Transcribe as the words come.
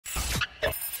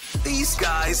These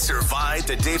guys survived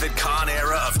the David Kahn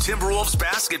era of Timberwolves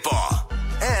basketball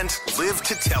and live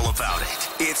to tell about it.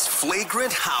 It's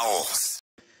Flagrant Howls.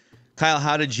 Kyle,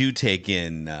 how did you take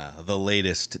in the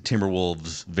latest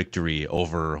Timberwolves victory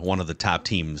over one of the top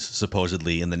teams,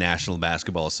 supposedly, in the National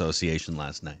Basketball Association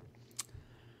last night?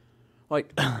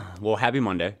 Well, happy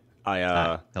Monday.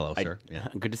 Hello, sir. Yeah.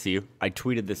 Good to see you. I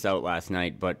tweeted this out last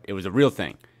night, but it was a real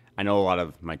thing. I know a lot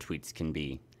of my tweets can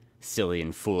be silly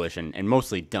and foolish and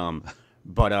mostly dumb,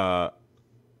 but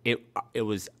it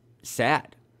was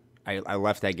sad. I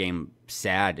left that game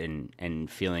sad and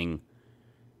feeling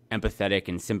empathetic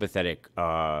and sympathetic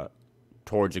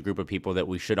towards a group of people that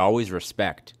we should always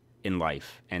respect in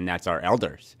life, and that's our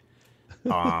elders.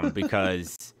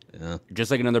 Because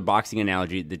just like another boxing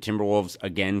analogy, the Timberwolves,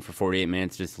 again, for 48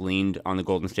 minutes, just leaned on the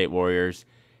Golden State Warriors,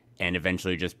 and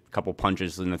eventually just a couple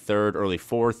punches in the third, early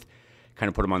fourth, kind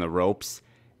of put them on the ropes,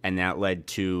 and that led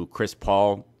to Chris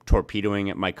Paul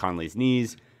torpedoing at Mike Conley's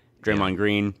knees, Draymond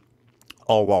Green,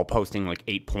 all while posting like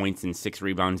 8 points and 6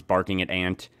 rebounds, barking at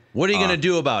Ant. What are you going to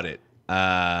do about it?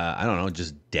 I don't know,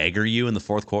 just dagger you in the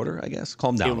fourth quarter, I guess?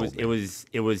 Calm down a little bit.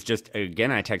 It was just, again,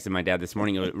 I texted my dad this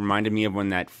morning. It reminded me of when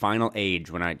that final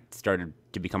age when I started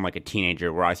to become like a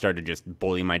teenager, where I started to just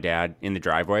bully my dad in the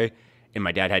driveway, and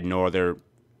my dad had no other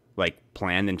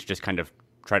plan than to just kind of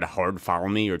try to hard foul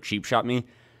me or cheap shot me.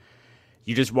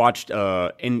 You just watched,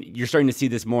 and you're starting to see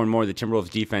this more and more. The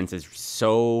Timberwolves defense is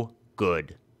so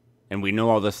good. And we know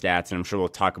all the stats, and I'm sure we'll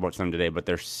talk about some today, but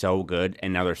they're so good,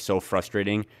 and now they're so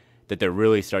frustrating that they're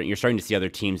really you're starting to see other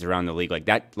teams around the league. Like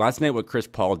that last night, what Chris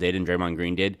Paul did and Draymond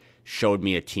Green did showed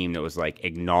me a team that was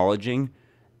acknowledging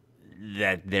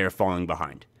that they're falling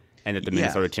behind, and that the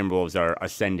Minnesota Timberwolves are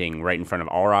ascending right in front of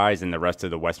our eyes and the rest of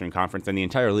the Western Conference and the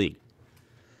entire league.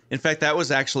 In fact, that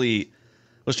was actually,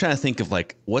 I was trying to think of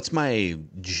what's my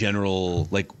general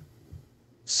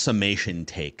summation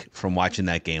take from watching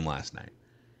that game last night.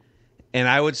 And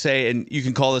I would say, and you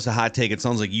can call this a hot take. It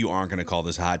sounds like you aren't going to call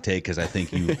this a hot take because I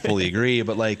think you fully agree.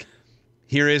 But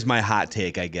here is my hot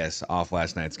take, I guess, off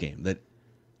last night's game. That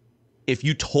if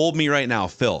you told me right now,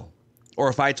 Phil, or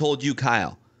if I told you,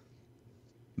 Kyle,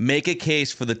 make a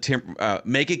case for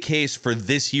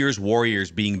this year's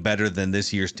Warriors being better than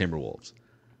this year's Timberwolves.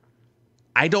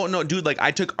 I don't know, dude.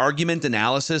 I took argument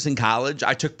analysis in college.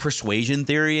 I took persuasion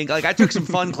theory, and I took some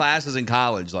fun classes in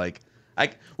college.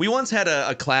 We once had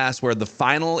a class where the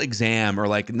final exam, or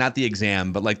not the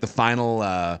exam, but the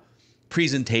final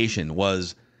presentation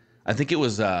was, I think it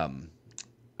was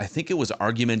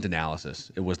argument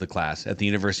analysis. It was the class at the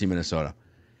University of Minnesota,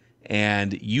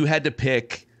 and you had to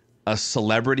pick a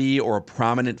celebrity or a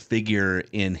prominent figure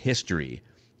in history,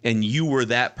 and you were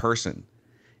that person,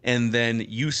 and then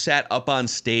you sat up on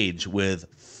stage with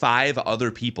 5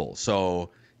 other people. So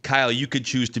Kyle, you could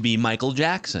choose to be Michael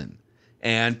Jackson.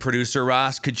 And producer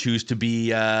Ross could choose to be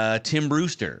Tim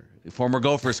Brewster, former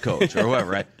Gophers coach, or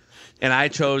whoever, right? And I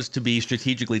chose to be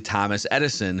strategically Thomas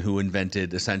Edison, who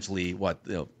invented essentially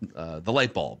the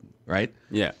light bulb, right?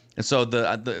 Yeah. And so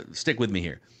the stick with me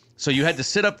here. So you had to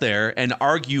sit up there and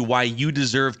argue why you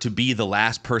deserve to be the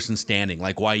last person standing,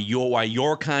 why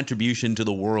your contribution to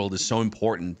the world is so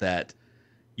important that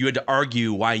you had to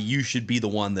argue why you should be the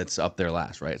one that's up there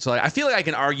last, right? So I feel like I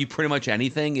can argue pretty much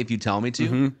anything if you tell me to.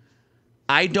 Mm-hmm.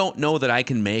 I don't know that I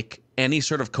can make any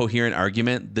sort of coherent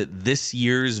argument that this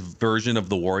year's version of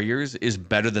the Warriors is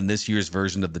better than this year's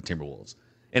version of the Timberwolves.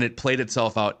 And it played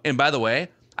itself out. And by the way,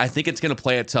 I think it's going to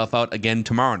play itself out again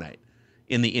tomorrow night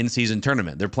in the in-season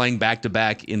tournament. They're playing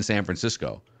back-to-back in San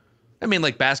Francisco. I mean,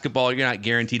 basketball, you're not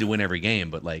guaranteed to win every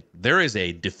game, but there is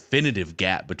a definitive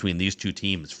gap between these two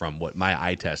teams from what my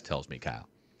eye test tells me, Kyle.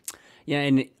 Yeah,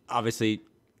 and obviously,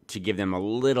 to give them a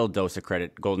little dose of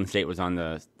credit, Golden State was on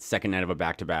the second night of a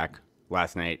back-to-back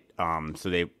last night. So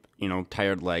they,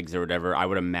 tired legs or whatever. I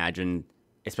would imagine,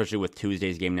 especially with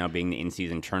Tuesday's game now being the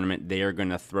in-season tournament, they are going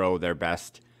to throw their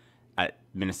best at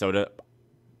Minnesota.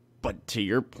 But to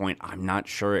your point, I'm not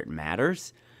sure it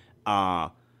matters.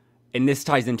 And this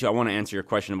ties into, I want to answer your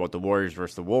question about the Warriors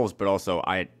versus the Wolves, but also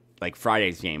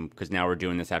Friday's game, because now we're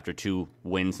doing this after 2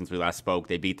 wins since we last spoke.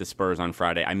 They beat the Spurs on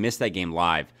Friday. I missed that game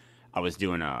live. I was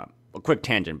doing a quick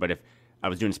tangent, but if I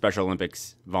was doing Special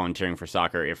Olympics volunteering for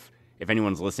soccer, if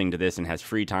anyone's listening to this and has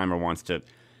free time or wants to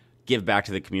give back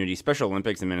to the community, Special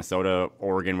Olympics in Minnesota,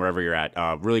 Oregon, wherever you're at,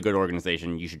 really good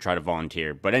organization. You should try to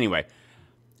volunteer. But anyway,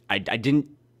 I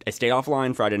stayed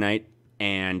offline Friday night,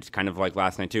 and kind of like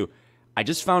last night too. I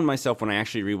just found myself, when I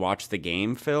actually rewatched the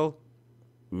game, Phil,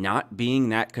 not being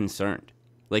that concerned.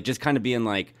 Just kind of being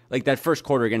like that first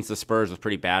quarter against the Spurs was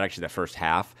pretty bad, actually, that first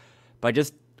half. But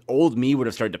old me would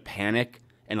have started to panic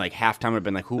and like halftime would have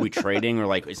been like, who are we trading? Or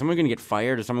like, is someone going to get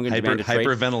fired? Or someone going to demand a trade?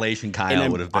 Hyperventilation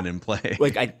Kyle would have been in play.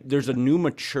 There's a new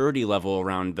maturity level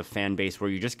around the fan base where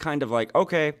you're just kind of like,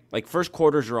 okay, like first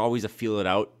quarters are always a feel it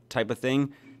out type of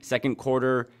thing. Second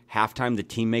quarter, halftime, the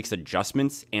team makes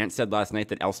adjustments. Ant said last night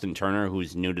that Elston Turner,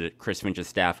 who's new to Chris Finch's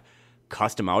staff,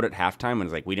 cussed him out at halftime and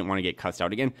was like, we didn't want to get cussed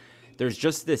out again. There's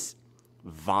just this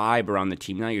vibe around the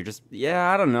team now. You're just,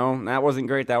 I don't know. That wasn't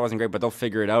great, but they'll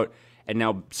figure it out. And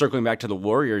now circling back to the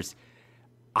Warriors,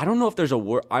 I don't know if there's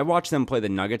I watched them play the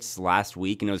Nuggets last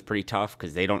week, and it was pretty tough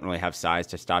because they don't really have size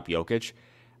to stop Jokic.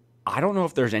 I don't know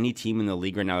if there's any team in the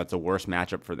league right now that's a worse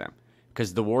matchup for them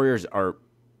because the Warriors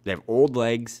they have old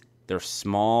legs, they're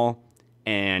small,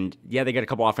 and they got a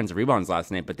couple offensive rebounds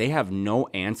last night, but they have no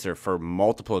answer for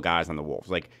multiple guys on the Wolves.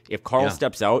 Like, if Karl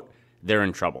steps out, they're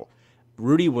in trouble.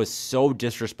 Rudy was so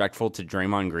disrespectful to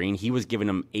Draymond Green. He was giving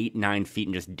him 8-9 feet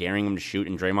and just daring him to shoot,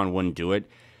 and Draymond wouldn't do it.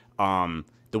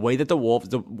 The way that the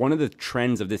Wolves, one of the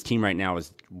trends of this team right now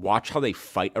is watch how they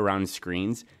fight around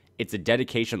screens. It's a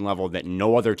dedication level that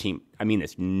no other team in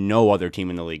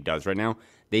the league does right now.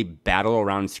 They battle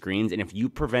around screens, and if you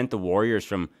prevent the Warriors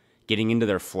from getting into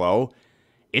their flow,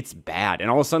 it's bad. And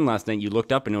all of a sudden last night you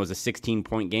looked up and it was a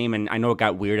 16-point game, and I know it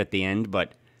got weird at the end,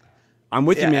 but I'm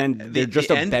with you, man. They're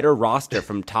just a better roster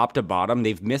from top to bottom.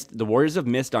 The Warriors have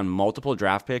missed on multiple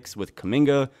draft picks with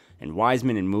Kuminga and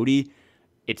Wiseman and Moody.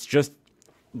 It's just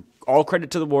all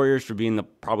credit to the Warriors for being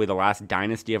probably the last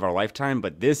dynasty of our lifetime,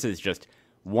 but this is just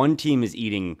one team is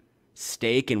eating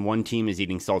steak and one team is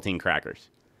eating saltine crackers.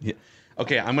 Yeah.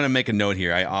 Okay, I'm going to make a note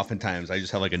here. I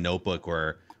just have like a notebook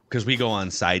because we go on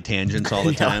side tangents all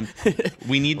the time.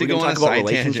 We need to go on a side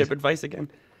relationship tangent. Advice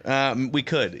again? We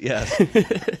could, yes.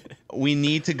 We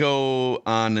need to go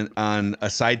on a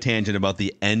side tangent about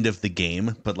the end of the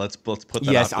game, but let's put that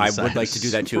Yes, off to the side. I would like to do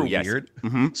that too. Yes.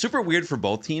 Weird. Super weird for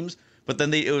both teams, but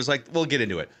then it was like, we'll get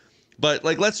into it. But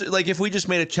if we just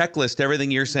made a checklist, everything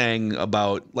you're saying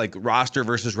about like roster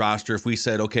versus roster, if we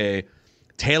said, okay,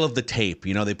 tail of the tape,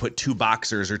 they put two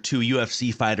boxers or two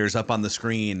UFC fighters up on the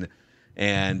screen,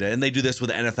 and they do this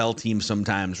with NFL teams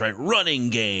sometimes, right?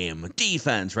 Running game,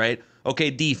 defense, right?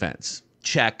 Okay, defense,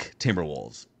 check,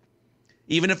 Timberwolves.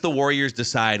 Even if the Warriors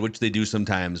decide, which they do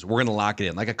sometimes, we're going to lock it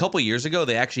in. Like a couple years ago,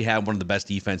 they actually had one of the best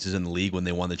defenses in the league when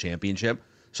they won the championship.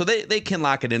 So they can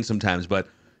lock it in sometimes. But,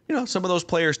 some of those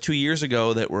players 2 years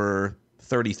ago that were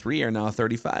 33 are now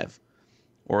 35.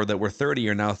 Or that were 30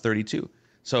 are now 32.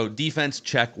 So defense,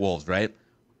 check, Wolves, right?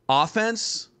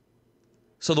 Offense,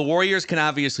 so the Warriors can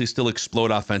obviously still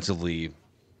explode offensively,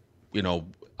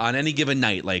 on any given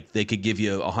night. Like, they could give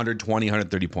you 120,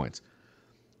 130 points.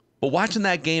 But watching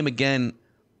that game again,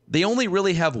 they only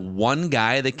really have one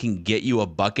guy that can get you a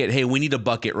bucket. Hey, we need a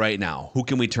bucket right now. Who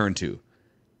can we turn to?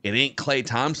 It ain't Klay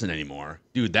Thompson anymore.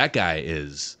 Dude, that guy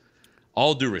is,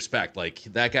 all due respect, like,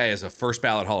 that guy is a first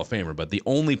ballot Hall of Famer, but the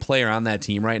only player on that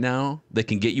team right now that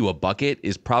can get you a bucket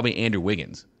is probably Andrew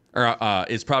Wiggins. Or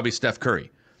it's probably Steph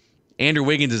Curry. Andrew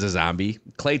Wiggins is a zombie.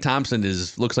 Klay Thompson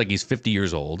looks like he's 50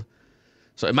 years old.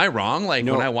 So am I wrong? Like,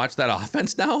 when I watch that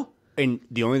offense now? And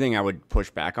the only thing I would push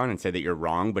back on and say that you're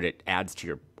wrong, but it adds to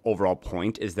your overall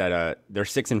point, is that they're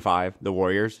 6-5, the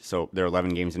Warriors, so they're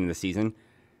 11 games into the season.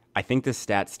 I think this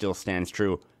stat still stands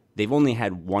true. They've only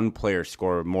had one player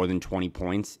score more than 20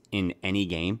 points in any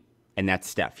game, and that's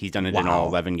Steph. He's done it in all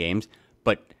 11 games.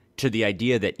 But to the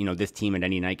idea that, this team at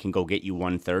any night can go get you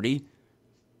 130,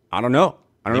 I don't know.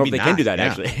 I don't know if they can do that,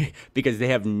 actually, because they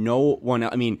have no one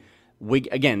else. I mean,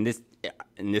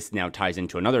 this now ties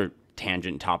into another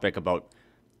tangent topic about,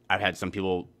 I've had some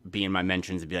people be in my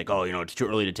mentions and be like, oh, it's too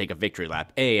early to take a victory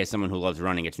lap. A, as someone who loves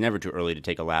running, it's never too early to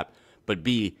take a lap. But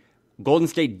B, Golden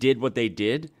State did what they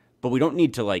did, but we don't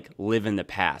need to live in the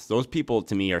past. Those people,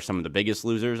 to me, are some of the biggest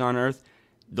losers on earth.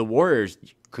 The Warriors,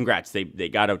 congrats, they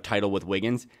got a title with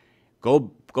Wiggins.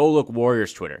 Go look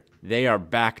Warriors Twitter. They are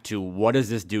back to, what is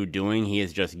this dude doing? He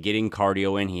is just getting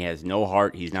cardio in. He has no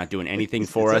heart. He's not doing anything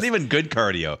for us. It's not even good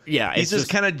cardio. Yeah. He's just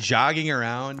kind of jogging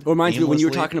around. Well, reminds me, when you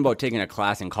were talking about taking a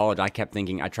class in college, I kept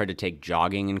thinking, I tried to take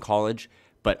jogging in college,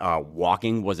 but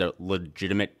walking was a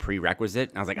legitimate prerequisite.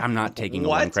 And I was like, I'm not taking a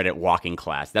one-credit walking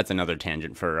class. That's another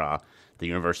tangent for the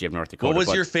University of North Dakota. What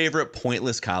was your favorite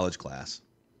pointless college class?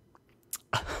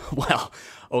 Well,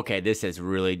 okay, this has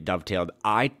really dovetailed.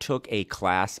 I took a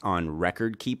class on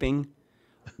record keeping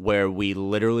where we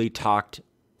literally talked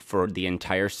for the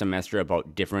entire semester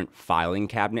about different filing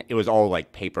cabinet. It was all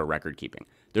paper record keeping.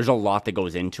 There's a lot that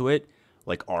goes into it,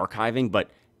 like archiving,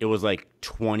 but it was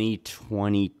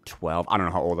 2012. I don't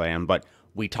know how old I am, but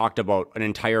we talked about an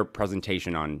entire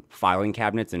presentation on filing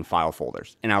cabinets and file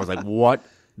folders. And I was like, what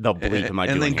they'll bleep, am I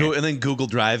and doing then here? and then Google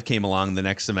Drive came along the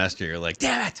next semester. You're like,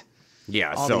 damn it!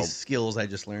 Yeah, All so these skills I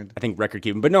just learned. I think record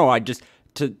keeping. But no, I just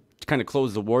to kind of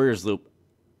close the Warriors loop.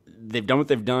 They've done what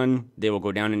they've done. They will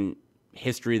go down in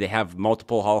history. They have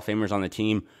multiple Hall of Famers on the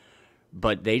team,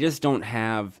 but they just don't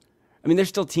have. I mean, there's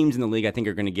still teams in the league I think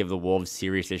are going to give the Wolves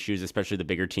serious issues, especially the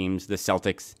bigger teams, the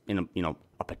Celtics in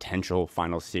a potential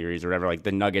final series or whatever, like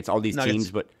the Nuggets, all these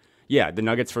teams. But yeah, the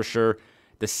Nuggets for sure.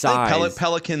 The size.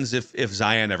 Pelicans if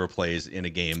Zion ever plays in a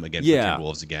game against the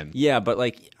Timberwolves again. Yeah, but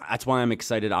like that's why I'm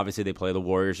excited. Obviously, they play the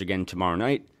Warriors again tomorrow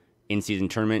night in season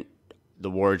tournament.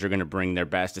 The Warriors are going to bring their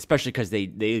best, especially because they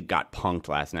got punked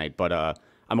last night. But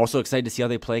I'm also excited to see how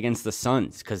they play against the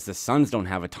Suns because the Suns don't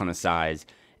have a ton of size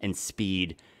and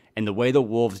speed. And the way the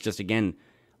Wolves just, again,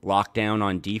 lock down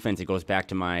on defense, it goes back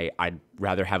to I'd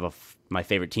rather have my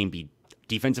favorite team be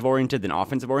defensive-oriented than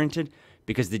offensive-oriented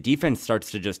because the defense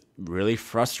starts to just really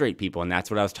frustrate people. And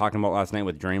that's what I was talking about last night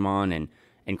with Draymond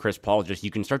and Chris Paul. Just you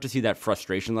can start to see that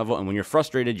frustration level. And when you're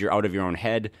frustrated, you're out of your own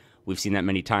head. We've seen that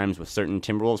many times with certain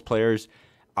Timberwolves players.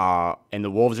 And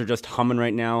the Wolves are just humming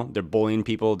right now. They're bullying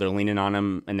people. They're leaning on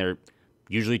them. And they're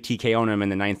usually TKOing them in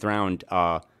the 9th round.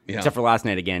 Except for last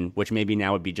night again, which maybe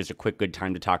now would be just a quick good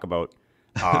time to talk about.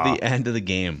 The end of the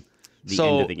game.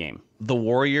 End of the game. The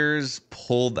Warriors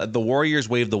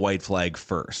waved the white flag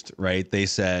first, right? They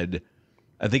said,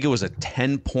 I think it was a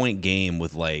 10-point game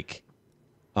with like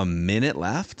a minute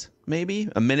left, maybe?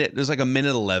 There's like a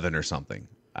minute 11 or something.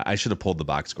 I should have pulled the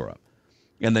box score up.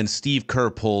 And then Steve Kerr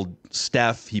pulled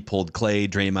Steph, he pulled Clay,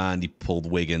 Draymond, he pulled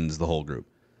Wiggins, the whole group.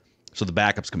 So the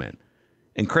backups come in.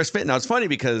 And Chris Fitton, now it's funny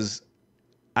because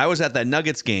I was at that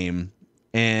Nuggets game,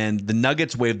 and the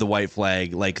Nuggets waved the white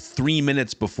flag like 3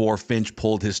 minutes before Finch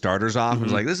pulled his starters off. It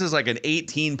was like, this is like an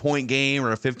 18-point game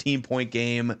or a 15-point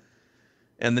game.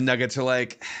 And the Nuggets are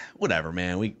like, whatever,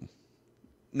 man.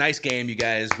 Nice game, you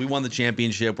guys. We won the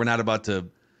championship. We're not about to,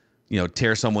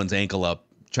 tear someone's ankle up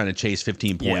trying to chase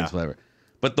 15 points, whatever.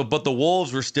 But the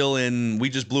Wolves were still in, we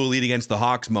just blew a lead against the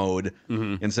Hawks mode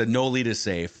and said no lead is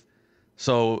safe.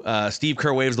 So Steve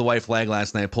Kerr waves the white flag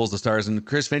last night, pulls the stars, and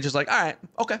Chris Finch is like, all right,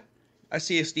 okay. I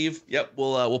see you, Steve. Yep,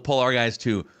 we'll pull our guys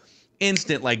too.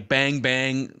 Instant, like bang,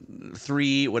 bang,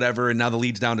 3, whatever, and now the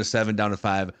lead's down to 7, down to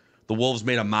 5. The Wolves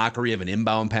made a mockery of an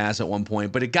inbound pass at one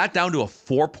point, but it got down to a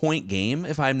 4-point game,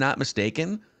 if I'm not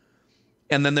mistaken.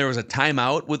 And then there was a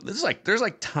timeout. There's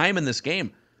like time in this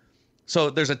game. So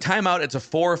there's a timeout. It's a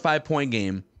 4 or 5 point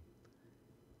game.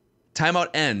 Timeout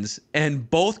ends, and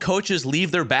both coaches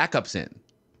leave their backups in.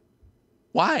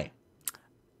 Why?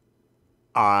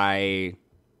 I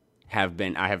have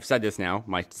said this now.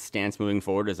 My stance moving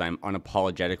forward is I'm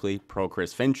unapologetically pro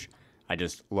Chris Finch. I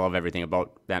just love everything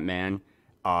about that man.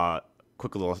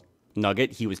 Quick little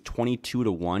nugget. He was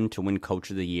 22-1 to win Coach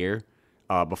of the Year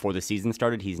before the season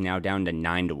started. He's now down to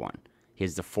 9-1. He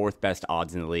has the 4th best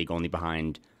odds in the league, only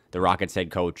behind the Rockets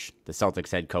head coach, the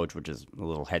Celtics head coach, which is a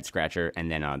little head scratcher,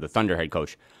 and then the Thunder head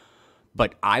coach.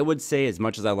 But I would say, as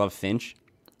much as I love Finch,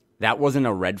 that wasn't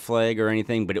a red flag or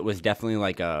anything, but it was definitely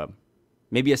like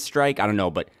maybe a strike. I don't know,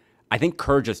 but I think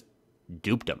Kerr just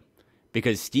duped him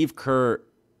because Steve Kerr,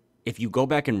 if you go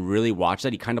back and really watch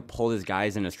that, he kind of pulled his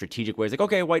guys in a strategic way. He's like,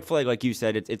 okay, white flag, like you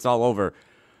said, it's all over.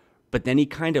 But then he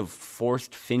kind of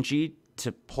forced Finchy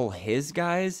to pull his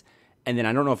guys, and then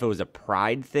I don't know if it was a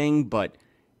pride thing, but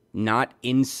not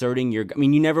inserting your... I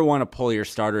mean, you never want to pull your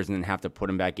starters and then have to put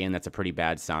them back in. That's a pretty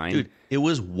bad sign. Dude, it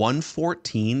was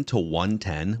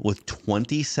 114-110 with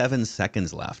 27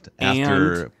 seconds left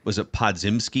after, was it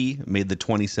Podziemski made the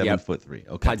 27-foot three?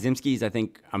 Okay. Podziemski's, I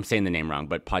think, I'm saying the name wrong,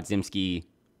 but Podziemski,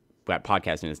 got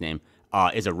podcasting his name,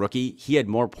 is a rookie. He had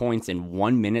more points in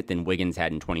 1 minute than Wiggins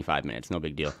had in 25 minutes. No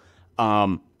big deal.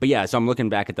 But yeah, so I'm looking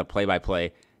back at the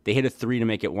play-by-play. They hit a 3 to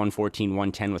make it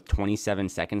 114-110 with 27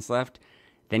 seconds left.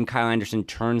 Then Kyle Anderson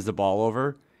turns the ball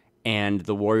over, and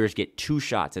the Warriors get 2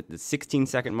 shots at the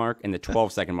 16-second mark and the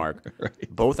 12-second mark.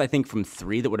 Right. Both, I think, from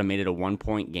 3 that would have made it a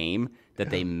 1-point game that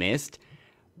they missed.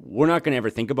 We're not going to ever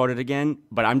think about it again,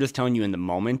 but I'm just telling you in the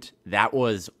moment, that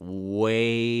was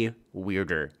way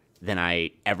weirder than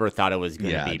I ever thought it was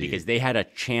going to be because they had a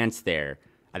chance there.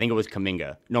 I think it was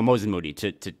Moses Moody,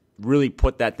 to really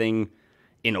put that thing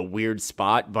in a weird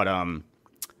spot. But,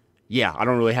 yeah, I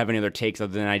don't really have any other takes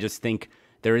other than I just think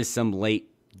there is some late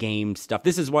game stuff.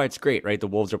 This is why it's great, right? The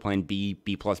Wolves are playing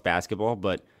B-plus basketball,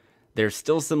 but there's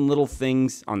still some little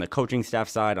things on the coaching staff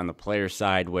side, on the player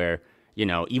side where,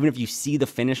 even if you see the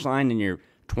finish line and you're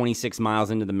 26 miles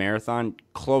into the marathon,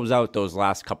 close out those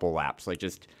last couple laps. Like,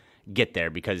 just get there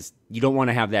because you don't want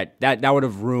to have that would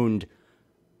have ruined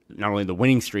not only the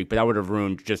winning streak, but that would have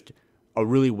ruined just a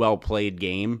really well-played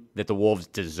game that the Wolves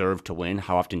deserve to win.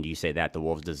 How often do you say that the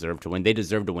Wolves deserve to win? They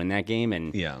deserve to win that game,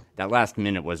 and that last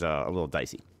minute was a little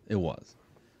dicey. It was.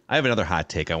 I have another hot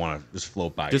take I want to just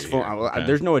float by you here. Okay.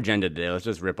 There's no agenda today. Let's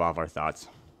just rip off our thoughts.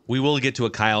 We will get to a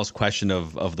Kyle's question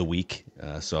of the week,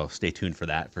 so stay tuned for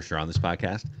that for sure on this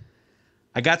podcast.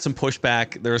 I got some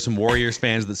pushback. There were some Warriors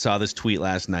fans that saw this tweet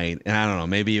last night, and I don't know,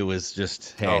 maybe it was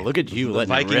just, hey, look at you, the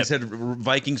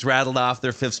Vikings rattled off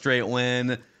their 5th straight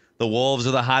win. The Wolves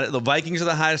are the Vikings are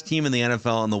the hottest team in the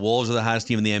NFL, and the Wolves are the hottest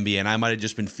team in the NBA. And I might have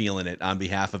just been feeling it on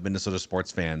behalf of Minnesota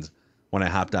sports fans when I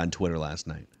hopped on Twitter last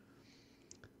night.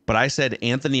 But I said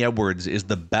Anthony Edwards is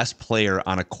the best player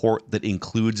on a court that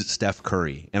includes Steph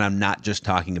Curry, and I'm not just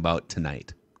talking about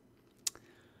tonight.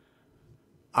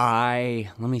 Let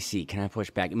me see. Can I push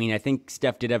back? I mean, I think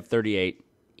Steph did have 38.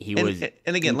 He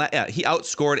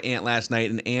outscored Ant last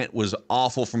night, and Ant was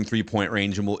awful from 3-point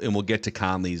range, and we'll get to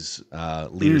Conley's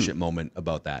leadership moment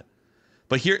about that.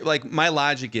 But here, like, my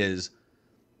logic is,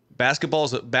 basketball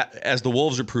as the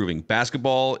Wolves are proving,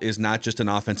 basketball is not just an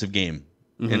offensive game,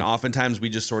 and oftentimes we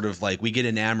just sort of we get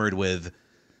enamored with,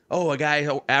 a guy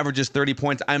who averages 30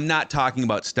 points. I'm not talking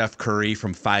about Steph Curry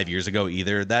from 5 years ago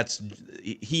either.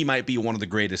 He might be one of the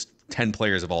greatest 10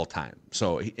 players of all time.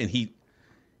 So, and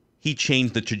he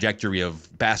changed the trajectory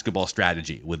of basketball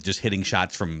strategy with just hitting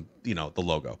shots from, the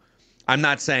logo. I'm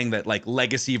not saying that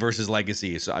legacy versus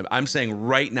legacy. So I'm saying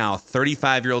right now,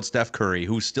 35-year-old Steph Curry,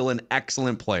 who's still an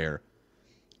excellent player,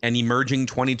 and emerging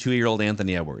 22-year-old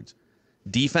Anthony Edwards.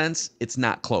 Defense, it's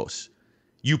not close.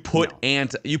 You put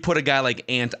a guy like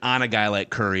Ant on a guy like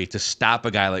Curry to stop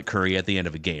a guy like Curry at the end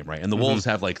of a game, right? And the Wolves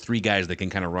have 3 guys that can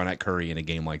kind of run at Curry in a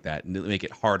game like that and make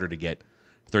it harder to get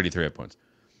 33 points.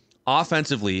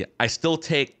 Offensively, I still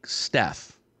take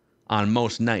Steph on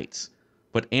most nights,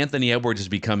 but Anthony Edwards is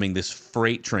becoming this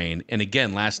freight train. And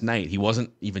again, last night, he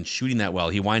wasn't even shooting that well.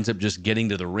 He winds up just getting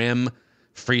to the rim,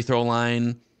 free throw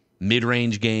line,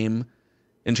 mid-range game.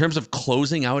 In terms of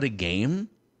closing out a game,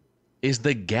 is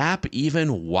the gap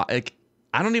even wide?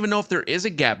 I don't even know if there is a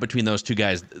gap between those two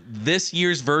guys. This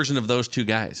year's version of those two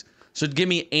guys. So give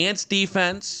me Ant's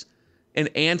defense and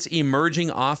Ant's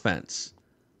emerging offense.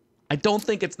 I don't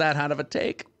think it's that hot of a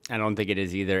take. I don't think it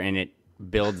is either, and it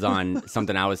builds on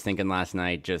something I was thinking last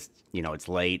night. Just, it's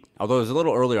late. Although it was a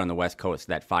little earlier on the West Coast,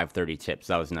 that 5:30 tip,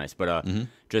 so that was nice. But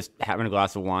just having a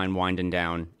glass of wine, winding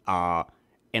down.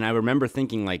 And I remember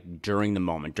thinking, during the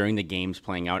moment, during the games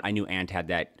playing out, I knew Ant had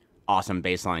that awesome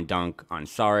baseline dunk on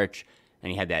Saric,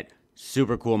 and he had that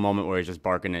super cool moment where he's just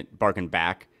barking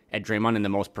back at Draymond in the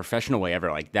most professional way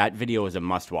ever. That video is a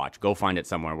must-watch. Go find it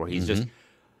somewhere where he's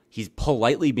he's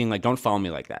politely being like, don't foul me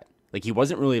like that. He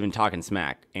wasn't really even talking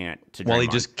smack to Draymond. Well, he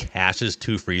just cashes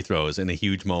 2 free throws in a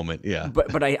huge moment, yeah.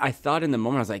 But I thought in the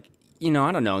moment, I was like, I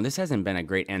don't know. This hasn't been a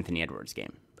great Anthony Edwards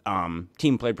game.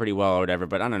 Team played pretty well or whatever,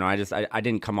 but I don't know. I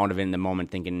didn't come out of it in the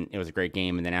moment thinking it was a great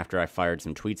game. And then after I fired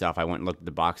some tweets off, I went and looked at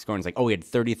the box score, and it's he had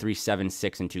 33, 7,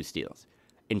 6, and 2 steals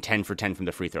and 10 for 10 from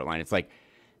the free throw line. It's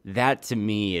that to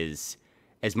me is,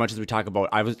 as much as we talk about,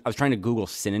 I was trying to Google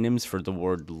synonyms for the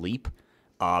word leap,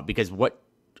 because a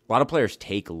lot of players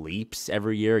take leaps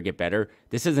every year, get better.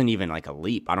 This isn't even a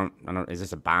leap. I don't, is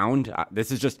this a bound?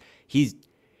 This is just, he's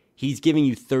giving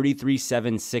you 33,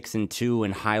 7, 6, and 2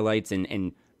 and highlights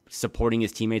and supporting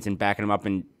his teammates and backing them up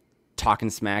and talking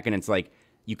smack, and it's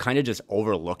you kind of just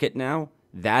overlook it now.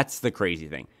 That's the crazy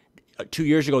thing. 2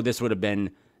 years ago, this would have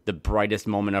been the brightest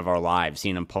moment of our lives,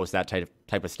 seeing him post that type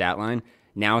of stat line.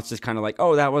 Now it's just kind of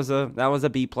that was a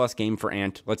B+ game for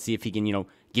Ant. Let's see if he can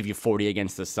give you 40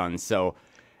 against the Suns. So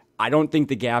I don't think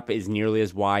the gap is nearly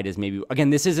as wide as maybe. Again,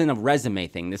 this isn't a resume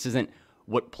thing. This isn't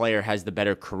what player has the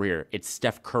better career. It's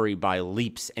Steph Curry by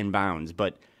leaps and bounds,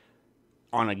 but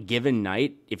on a given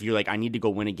night, if you're I need to go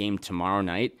win a game tomorrow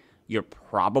night, you're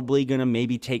probably going to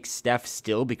maybe take Steph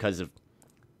still because of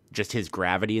just his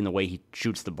gravity and the way he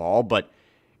shoots the ball, but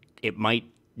it might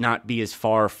not be as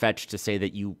far-fetched to say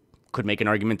that you could make an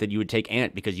argument that you would take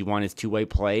Ant because you want his two-way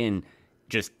play and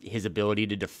just his ability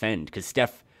to defend. Because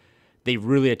Steph, they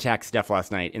really attacked Steph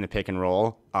last night in the pick and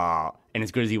roll, and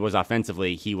as good as he was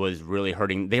offensively, he was really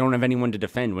hurting. They don't have anyone to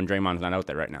defend when Draymond's not out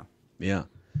there right now. Yeah.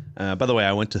 By the way,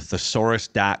 I went to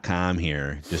thesaurus.com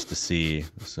here just to see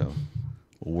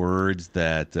words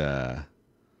that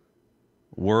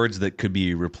could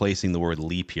be replacing the word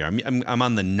leap here. I'm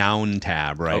on the noun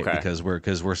tab, right? Okay.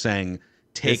 Because we're saying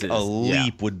take a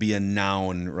leap would be a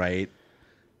noun, right?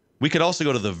 We could also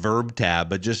go to the verb tab,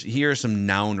 but just here are some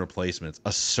noun replacements.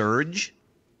 A surge,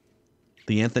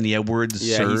 the Anthony Edwards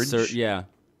surge.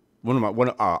 One of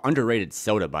my underrated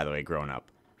soda, by the way, growing up.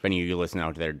 If any of you listening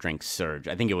out there drink Surge,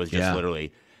 I think it was just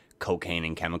literally cocaine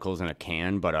and chemicals in a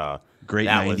can, but great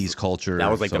that 90s culture. That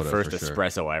was like the soda, first for sure.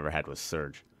 espresso I ever had was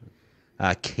Surge.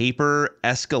 Caper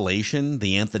escalation,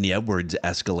 the Anthony Edwards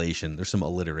escalation. There's some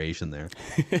alliteration there.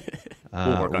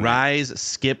 We'll work on Rise,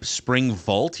 skip, spring,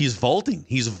 vault. He's vaulting.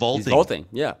 He's vaulting. He's vaulting.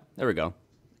 Yeah, there we go.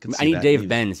 I need that. Dave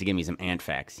Benz to give me some ant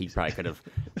facts. He probably could have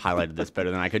highlighted this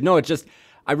better than I could. No, it's just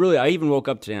I even woke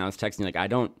up today and I was texting like I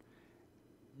don't.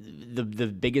 The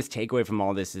biggest takeaway from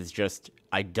all this is just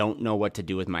I don't know what to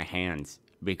do with my hands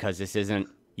because this isn't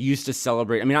used to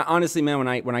celebrate. I mean, honestly, man,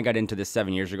 when I got into this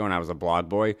 7 years ago and I was a blog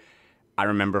boy, I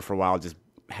remember for a while just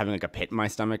having like a pit in my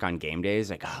stomach on game days,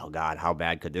 like, oh God, how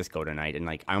bad could this go tonight? And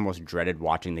like I almost dreaded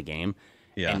watching the game.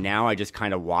 Yeah. And now I just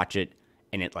kind of watch it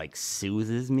and it like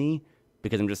soothes me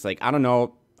because I'm just like, I don't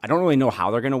know. I don't really know how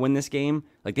they're going to win this game.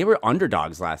 Like they were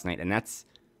underdogs last night and that's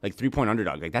like 3-point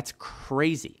underdog. Like that's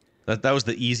crazy. That was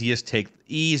the easiest take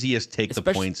the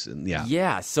points. Yeah.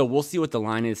 Yeah. So we'll see what the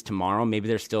line is tomorrow. Maybe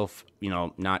they're still,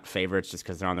 not favorites just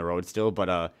because they're on the road still.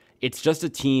 But it's just a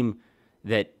team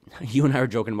that you and I were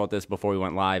joking about this before we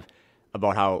went live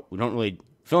about how we don't really,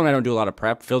 Phil and I don't do a lot of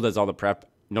prep. Phil does all the prep.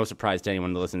 No surprise to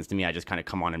anyone that listens to me. I just kind of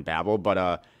come on and babble.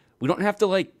 But we don't have to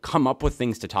like come up with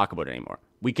things to talk about anymore.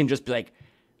 We can just be like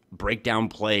break down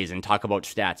plays and talk about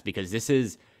stats because this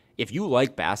is, if you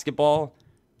like basketball,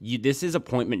 this is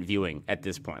appointment viewing at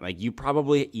this point. Like you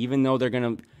probably, even though they're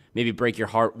going to maybe break your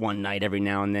heart one night every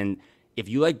now and then, if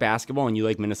you like basketball and you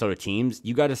like Minnesota teams,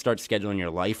 you got to start scheduling your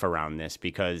life around this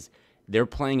because they're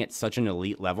playing at such an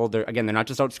elite level. They're not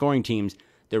just outscoring teams.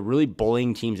 They're really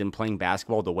bullying teams and playing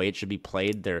basketball the way it should be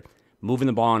played. They're moving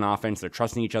the ball on offense. They're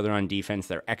trusting each other on defense.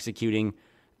 They're executing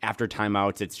after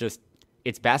timeouts.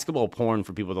 It's basketball porn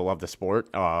for people that love the sport.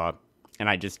 And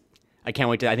I can't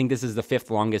wait I think this is the 5th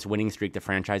longest winning streak the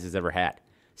franchise has ever had.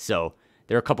 So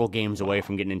they're a couple games away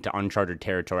from getting into uncharted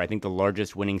territory. I think the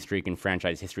largest winning streak in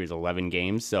franchise history is 11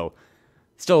 games. So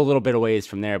still a little bit of ways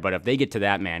from there. But if they get to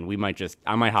that, man,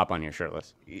 I might hop on your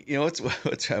shirtless.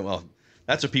 Well,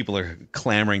 that's what people are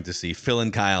clamoring to see. Phil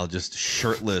and Kyle just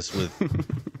shirtless with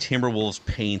Timberwolves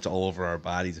paint all over our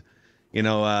bodies.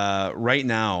 Right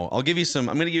now, I'm going to give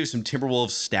you some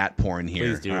Timberwolves stat porn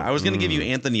here. Please do. I was going to give you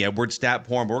Anthony Edwards stat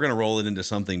porn, but we're going to roll it into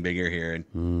something bigger here.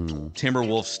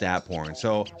 Timberwolves stat porn.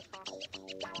 So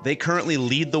they currently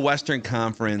lead the Western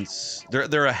Conference.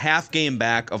 They're a half game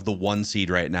back of the 1 seed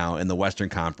right now in the Western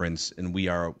Conference, and we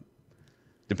are,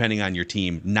 depending on your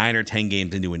team, 9 or 10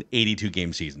 games into an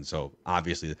 82-game season. So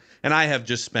obviously, and I have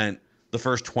just spent the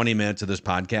first 20 minutes of this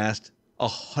podcast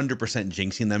 100%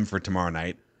 jinxing them for tomorrow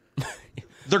night.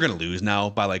 They're going to lose now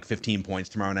by like 15 points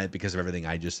tomorrow night because of everything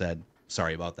I just said.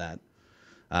 Sorry about that.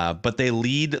 But they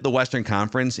lead the Western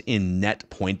Conference in net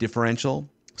point differential.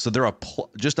 So they're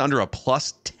just under a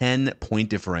plus 10 point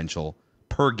differential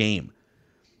per game.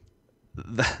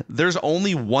 There's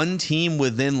only one team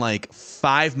within like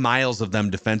 5 miles of them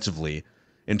defensively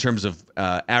in terms of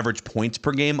average points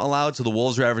per game allowed. So the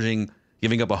Wolves are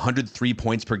giving up 103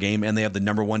 points per game, and they have the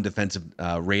number 1 defensive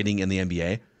rating in the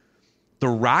NBA. The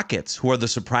Rockets, who are the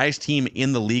surprise team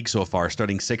in the league so far,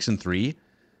 starting 6-3,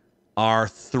 are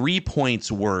 3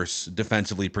 points worse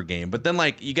defensively per game. But then,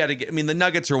 the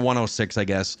Nuggets are 106, I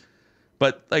guess.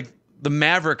 But, the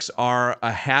Mavericks are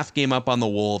a half game up on the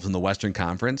Wolves in the Western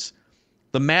Conference.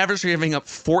 The Mavericks are giving up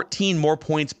 14 more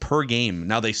points per game.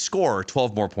 Now, they score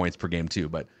 12 more points per game, too.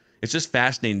 But it's just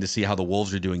fascinating to see how the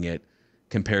Wolves are doing it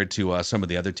compared to some of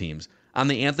the other teams. On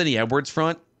the Anthony Edwards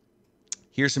front,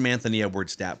 here's some Anthony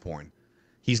Edwards stat porn.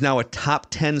 He's now a top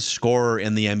 10 scorer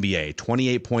in the NBA,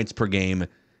 28 points per game.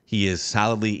 He is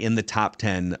solidly in the top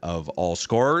 10 of all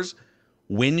scorers.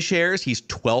 Win shares, he's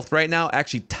 12th right now,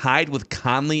 actually tied with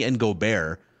Conley and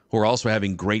Gobert, who are also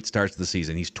having great starts to the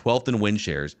season. He's 12th in win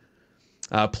shares.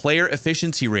 Player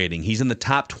efficiency rating, he's in the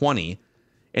top 20,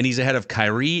 and he's ahead of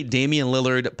Kyrie, Damian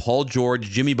Lillard, Paul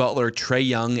George, Jimmy Butler, Trae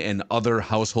Young, and other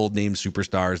household name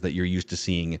superstars that you're used to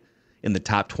seeing in the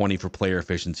top 20 for player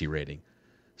efficiency rating.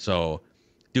 So,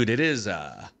 dude,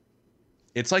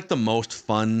 it's like the most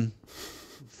fun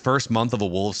first month of a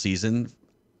Wolves season.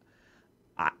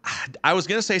 I was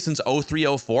going to say since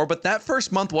 03-04, but that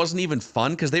first month wasn't even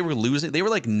fun because they were losing. They were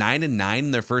like 9-9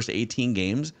 in their first 18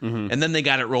 games, and then they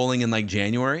got it rolling in like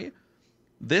January.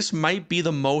 This might be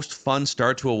the most fun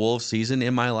start to a Wolves season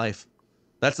in my life.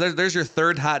 There's your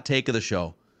third hot take of the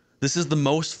show. This is the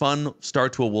most fun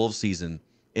start to a Wolves season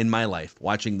in my life,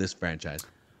 watching this franchise.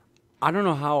 I don't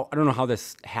know how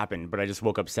this happened, but I just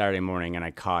woke up Saturday morning and I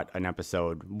caught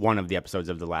one of the episodes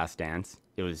of The Last Dance.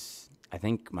 It was, I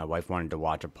think my wife wanted to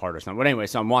watch a part or something. But anyway,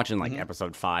 so I'm watching like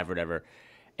episode 5 or whatever.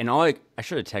 And I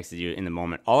should have texted you in the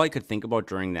moment. All I could think about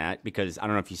during that, because I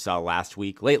don't know if you saw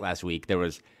late last week, there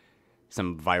was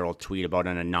some viral tweet about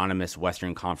an anonymous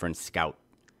Western Conference scout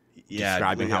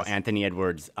describing yes. how Anthony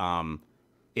Edwards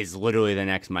is literally the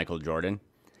next Michael Jordan.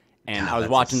 And God, I was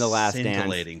that's watching a The Last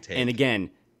scintillating Dance. take. And again,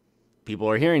 people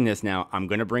are hearing this now. I'm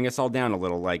going to bring us all down a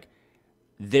little. Like,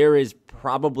 there is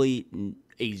probably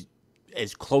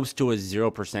as close to a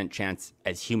 0% chance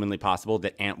as humanly possible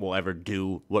that Ant will ever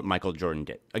do what Michael Jordan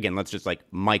did. Again, let's just like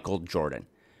Michael Jordan.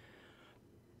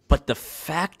 But the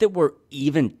fact that we're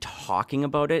even talking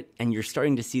about it, and you're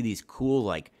starting to see these cool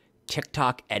like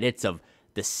TikTok edits of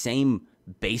the same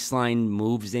baseline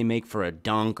moves they make for a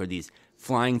dunk, or these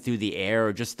flying through the air,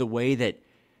 or just the way that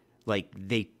like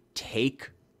they take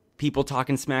people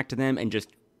talking smack to them and just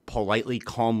politely,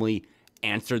 calmly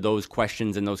answer those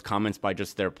questions and those comments by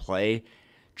just their play.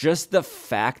 Just the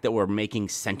fact that we're making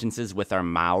sentences with our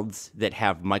mouths that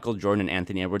have Michael Jordan and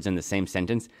Anthony Edwards in the same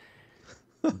sentence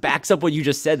backs up what you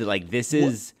just said. That like this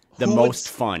is the most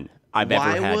fun I've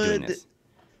ever had doing this.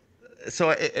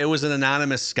 So it was an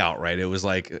anonymous scout, right? It was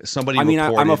like somebody. I mean,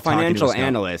 I'm a talking to financial scout.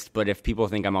 analyst, but if people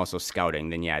think I'm also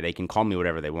scouting, then yeah, they can call me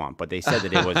whatever they want. But they said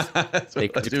that it was they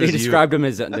described him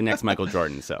as the next Michael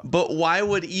Jordan. So, but why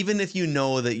would, even if you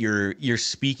know that you're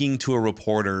speaking to a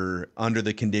reporter under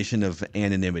the condition of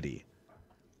anonymity,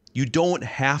 you don't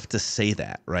have to say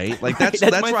that, right? Like that's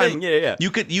my why thing. Yeah.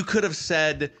 You could have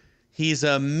said he's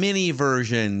a mini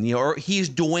version, you know, or he's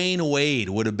Dwayne Wade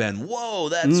would have been, whoa,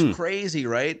 that's crazy,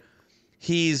 right?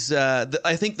 He's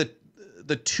I think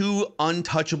the two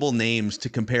untouchable names to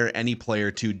compare any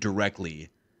player to directly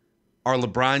are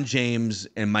LeBron James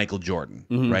and Michael Jordan,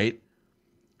 right?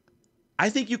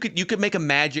 I think you could make a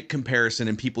Magic comparison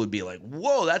and people would be like,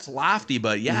 whoa, that's lofty,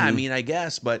 but yeah, I mean, I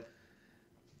guess, but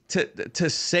to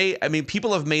say, I mean,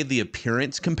 people have made the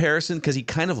appearance comparison because he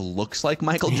kind of looks like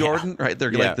Michael Jordan, right?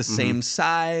 They're like the same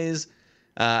size.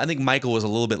 I think Michael was a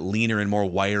little bit leaner and more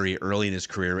wiry early in his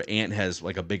career. Ant has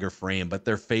like a bigger frame, but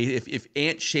their face, if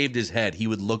Ant shaved his head, he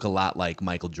would look a lot like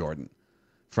Michael Jordan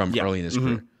from early in his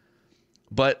career.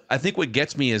 But I think what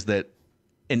gets me is that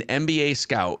an NBA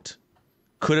scout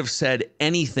could have said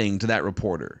anything to that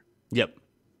reporter. Yep.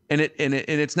 And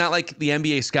it's not like the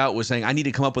NBA scout was saying, I need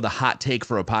to come up with a hot take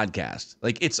for a podcast.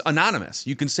 Like, it's anonymous.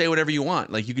 You can say whatever you want.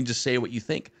 Like, you can just say what you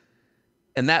think.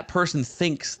 And that person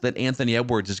thinks that Anthony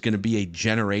Edwards is going to be a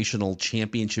generational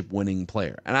championship winning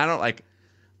player. And I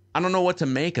don't know what to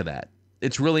make of that.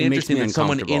 It's really interesting that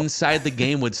someone inside the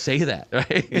game would say that,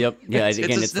 right? Yep. Yeah.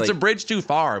 It's a bridge too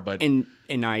far, but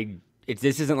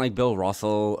this isn't like Bill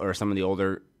Russell or some of the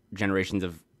older generations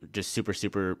of just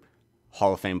super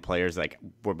Hall of Fame players like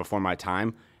were before my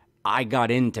time. I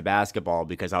got into basketball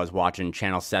because I was watching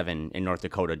Channel 7 in North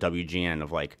Dakota, WGN,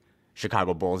 of like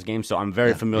Chicago Bulls games. So I'm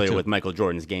very familiar with Michael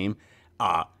Jordan's game.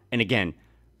 And again,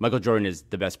 Michael Jordan is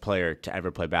the best player to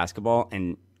ever play basketball.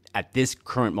 And at this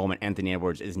current moment, Anthony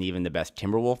Edwards isn't even the best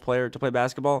Timberwolf player to play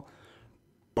basketball.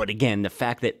 But again, the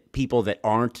fact that people that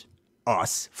aren't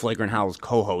us, Flagrant Howl's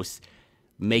co-hosts,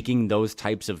 making those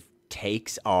types of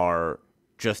takes are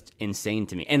just insane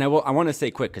to me. And I want to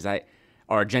say quick, because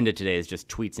our agenda today is just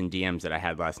tweets and DMs that I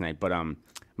had last night. But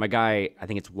my guy, I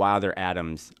think it's Wilder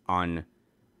Adams on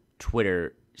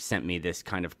Twitter, sent me this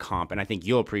kind of comp, and I think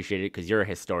you'll appreciate it because you're a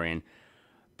historian.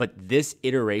 But this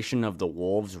iteration of the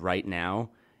Wolves right now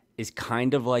is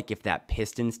kind of like if that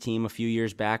Pistons team a few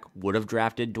years back would have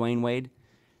drafted Dwayne Wade,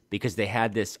 because they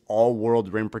had this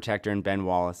all-world rim protector in Ben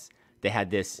Wallace. They had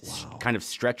this kind of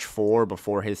stretch four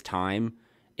before his time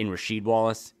in Rasheed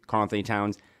Wallace, Karl-Anthony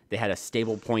Towns. They had a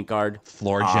stable point guard.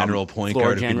 Floor general point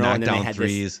guard who could knock down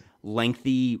threes. This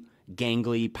lengthy,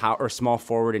 gangly power or small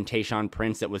forward in Tayshaun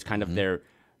Prince that was kind of their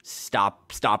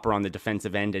stopper on the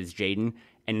defensive end as Jaden.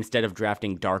 And instead of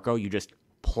drafting Darko, you just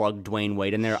plug Dwayne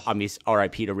Wade in there. I mean,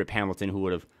 R.I.P. to Rip Hamilton, who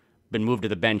would have been moved to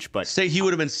the bench. But say he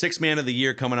would have been sixth man of the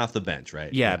year coming off the bench,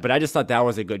 right? Yeah, but I just thought that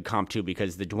was a good comp too,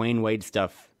 because the Dwayne Wade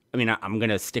stuff, I mean, I'm going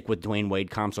to stick with Dwayne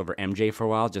Wade comps over MJ for a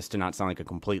while just to not sound like a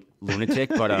complete lunatic,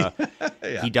 but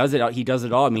he does it. He does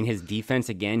it all. I mean, his defense,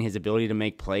 again, his ability to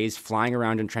make plays, flying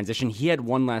around in transition. He had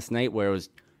one last night where it was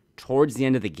towards the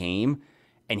end of the game,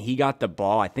 and he got the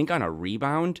ball, I think, on a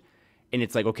rebound, and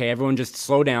it's like, okay, everyone just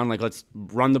slow down. Like, let's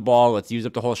run the ball. Let's use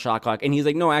up the whole shot clock. And he's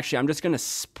like, no, actually, I'm just going to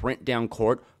sprint down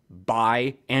court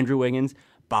by Andrew Wiggins,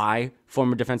 by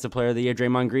former Defensive Player of the Year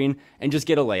Draymond Green, and just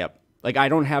get a layup. Like, I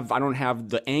don't have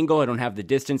the angle, I don't have the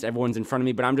distance, everyone's in front of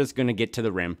me, but I'm just going to get to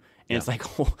the rim. And it's like,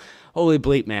 holy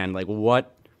bleep, man. Like,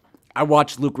 what? I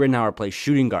watched Luke Ridnour play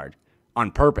shooting guard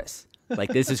on purpose.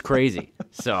 Like, this is crazy.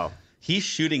 So he's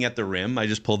shooting at the rim. I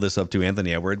just pulled this up to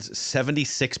Anthony Edwards,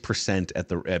 76% at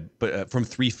the from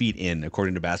 3 feet in,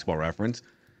 according to Basketball Reference.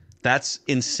 That's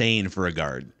insane for a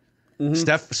guard.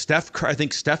 I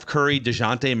think Steph Curry,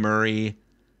 DeJounte Murray,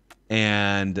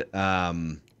 and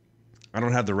I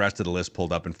don't have the rest of the list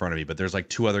pulled up in front of me, but there's like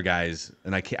 2 other guys,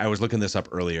 and I was looking this up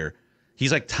earlier.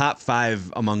 He's like top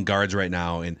 5 among guards right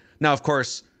now. And now, of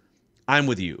course, I'm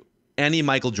with you. Any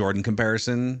Michael Jordan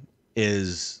comparison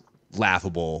is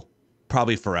laughable,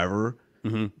 probably forever,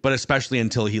 but especially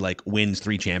until he like wins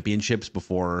 3 championships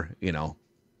before,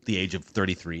 the age of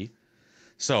 33.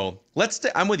 So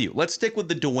I'm with you. Let's stick with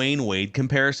the Dwayne Wade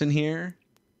comparison here,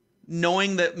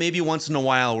 knowing that maybe once in a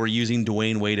while we're using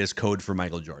Dwayne Wade as code for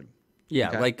Michael Jordan. Yeah,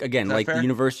 Okay. like fair? the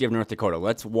University of North Dakota.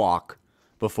 Let's walk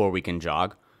before we can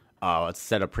jog. Let's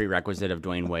set a prerequisite of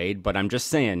Dwayne Wade. But I'm just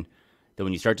saying that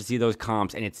when you start to see those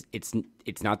comps, and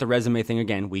it's not the resume thing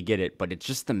again, we get it, but it's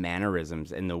just the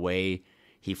mannerisms and the way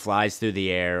he flies through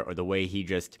the air, or the way he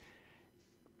just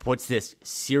puts this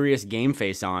serious game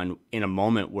face on in a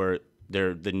moment where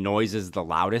the noise is the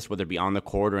loudest, whether it be on the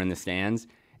court or in the stands,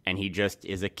 and he just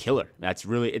is a killer.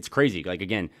 It's crazy. Like,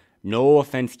 again, no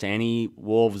offense to any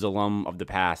Wolves alum of the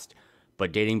past,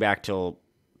 but dating back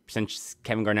since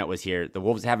Kevin Garnett was here, the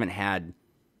Wolves haven't had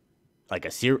like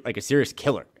a serious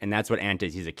killer, and that's what Ant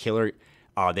is. He's a killer.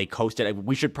 They coasted.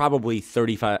 We should probably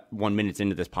 31 minutes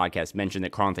into this podcast mention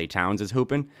that Karl-Anthony Towns is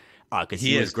hooping because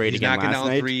he was great again last night. He's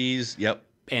knocking down threes. Yep.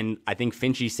 And I think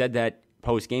Finchie said that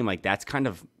post game, like that's kind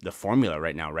of the formula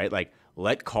right now, right? Like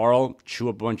let Karl chew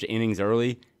up a bunch of innings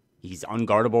early. He's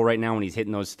unguardable right now when he's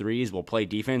hitting those threes. We'll play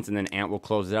defense, and then Ant will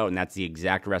close it out, and that's the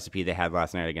exact recipe they had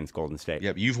last night against Golden State.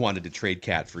 Yep, you've wanted to trade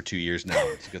Cat for 2 years now.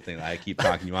 It's a good thing that I keep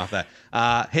talking you off that.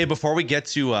 Hey, before we get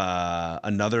to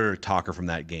another talker from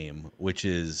that game, which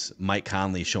is Mike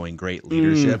Conley showing great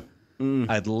leadership,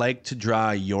 I'd like to draw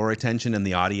your attention and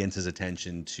the audience's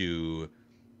attention to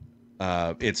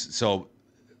so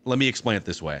let me explain it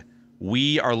this way.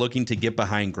 We are looking to get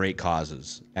behind great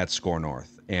causes at SKOR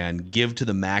North, and Give to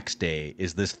the Max Day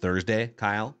is this Thursday,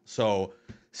 Kyle. So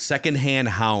Secondhand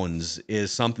Hounds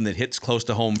is something that hits close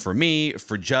to home for me,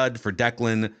 for Judd, for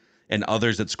Declan, and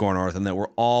others at SKOR North, and that we're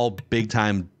all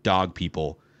big-time dog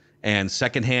people. And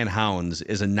Secondhand Hounds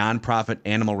is a nonprofit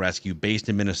animal rescue based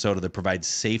in Minnesota that provides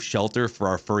safe shelter for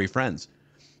our furry friends,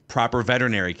 proper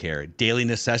veterinary care, daily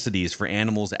necessities for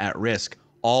animals at risk,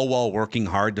 all while working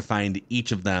hard to find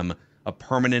each of them a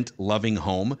permanent, loving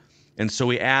home. And so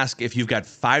we ask if you've got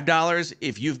 $5,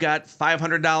 if you've got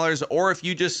 $500, or if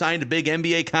you just signed a big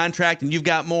NBA contract and you've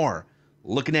got more.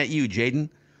 Looking at you,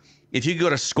 Jaden. If you go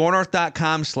to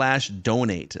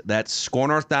scorenorth.com/donate, that's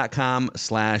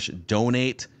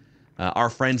scorenorth.com/donate. Our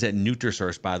friends at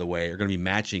NutriSource, by the way, are going to be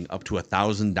matching up to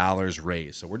 $1,000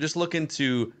 raised. So we're just looking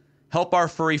to help our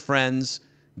furry friends,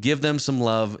 give them some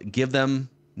love, give them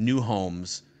new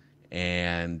homes,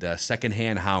 and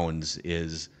Secondhand Hounds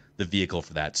is the vehicle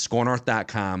for that.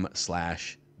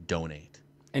 scorenorth.com/donate.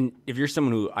 And if you're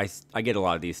someone who, I get a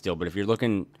lot of these still, but if you're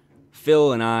looking,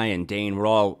 Phil and I and Dane, we're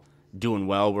all doing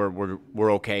well.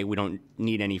 We're okay. We don't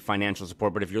need any financial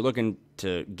support. But if you're looking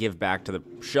to give back to the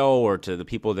show or to the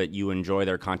people that you enjoy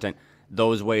their content,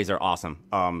 those ways are awesome.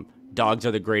 Dogs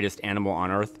are the greatest animal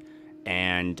on earth,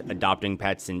 and adopting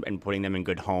pets and putting them in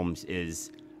good homes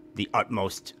is the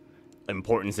utmost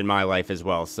importance in my life as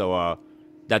well. So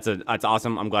that's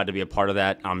awesome. I'm glad to be a part of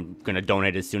that. I'm gonna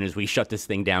donate as soon as we shut this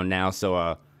thing down now.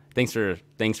 So thanks for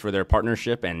their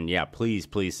partnership, and yeah, please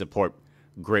support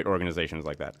great organizations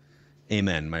like that.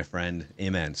 Amen, my friend.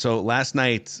 Amen. So last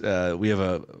night we have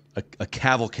a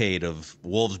cavalcade of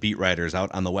Wolves beat writers out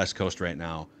on the West Coast right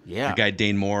now. Yeah. Our guy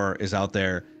Dane Moore is out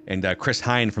there, and Chris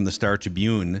Hine from the Star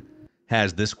Tribune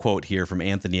has this quote here from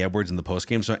Anthony Edwards in the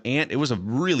postgame. So it was a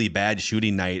really bad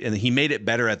shooting night, and he made it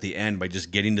better at the end by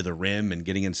just getting to the rim and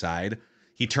getting inside.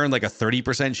 He turned like a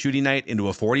 30% shooting night into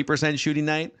a 40% shooting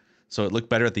night, so it looked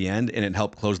better at the end, and it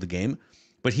helped close the game.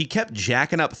 But he kept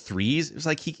jacking up threes. It was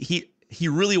like he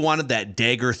really wanted that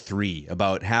dagger three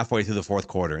about halfway through the fourth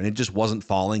quarter, and it just wasn't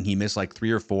falling. He missed like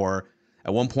 3 or 4.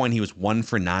 At one point, he was 1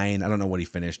 for 9. I don't know what he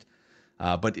finished.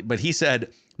 But he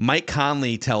said, Mike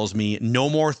Conley tells me, no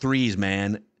more threes,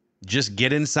 man. Just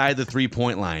get inside the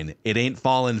 3-point line. It ain't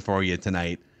falling for you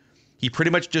tonight. He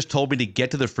pretty much just told me to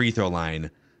get to the free throw line.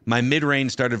 My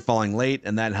mid-range started falling late,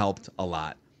 and that helped a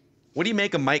lot. What do you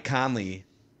make of Mike Conley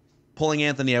pulling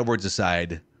Anthony Edwards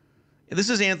aside? This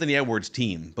is Anthony Edwards'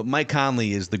 team, but Mike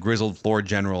Conley is the grizzled floor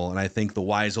general, and I think the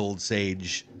wise old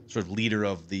sage sort of leader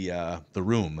of the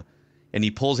room. And he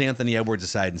pulls Anthony Edwards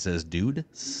aside and says, dude,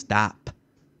 stop.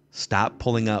 Stop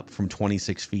pulling up from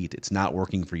 26 feet. It's not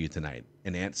working for you tonight.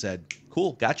 And Ant said,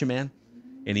 cool, gotcha, man.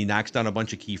 And he knocks down a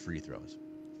bunch of key free throws.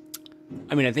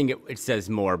 I mean, I think it says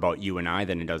more about you and I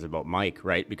than it does about Mike,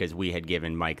 right? Because we had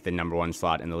given Mike the #1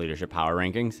 slot in the leadership power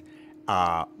rankings.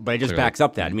 But it just backs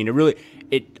up that. I mean,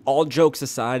 all jokes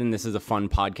aside, and this is a fun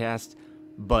podcast,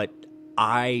 but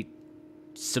I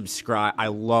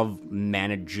love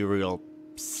managerial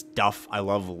stuff. I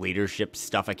love leadership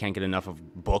stuff. I can't get enough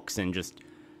of books and just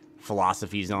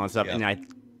philosophies and all that stuff. Yeah.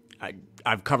 And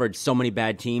I've covered so many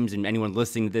bad teams, and anyone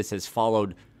listening to this has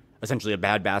followed essentially a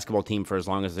bad basketball team for as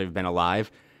long as they've been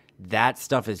alive. That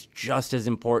stuff is just as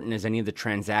important as any of the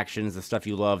transactions, the stuff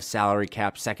you love, salary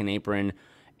cap, second apron,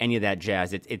 any of that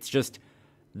jazz. It's just,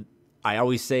 I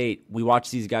always say, we watch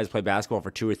these guys play basketball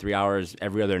for 2 or 3 hours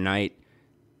every other night.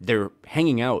 They're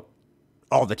hanging out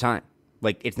all the time.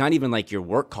 Like, it's not even like your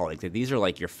work colleagues. These are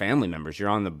like your family members. You're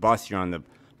on the bus, you're on the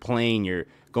plane, you're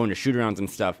going to shoot-arounds and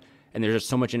stuff, and there's just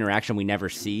so much interaction we never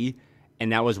see.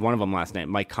 And that was one of them last night.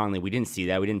 Mike Conley, we didn't see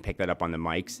that. We didn't pick that up on the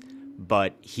mics.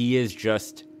 But he is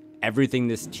just everything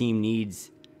this team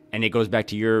needs. And it goes back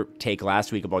to your take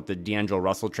last week about the D'Angelo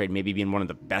Russell trade maybe being one of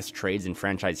the best trades in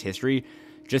franchise history,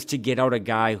 just to get out a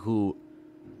guy who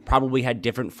probably had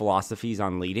different philosophies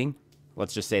on leading,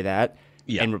 let's just say that,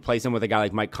 and replace him with a guy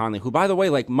like Mike Conley, who, by the way,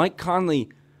 like Mike Conley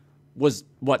was,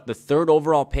 the third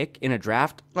overall pick in a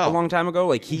draft a long time ago?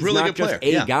 Like, he's really not just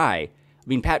a guy. I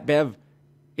mean, Pat Bev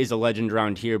is a legend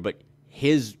around here, but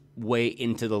his way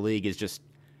into the league is just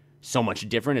so much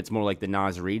different. It's more like the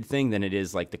Naz Reid thing than it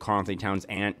is like the Karl-Anthony Towns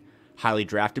Ant, highly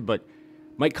drafted. But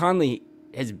Mike Conley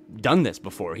has done this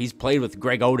before. He's played with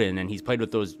Greg Oden, and he's played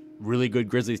with those really good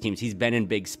Grizzlies teams. He's been in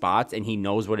big spots, and he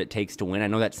knows what it takes to win. I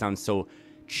know that sounds so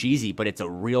cheesy, but it's a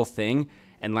real thing.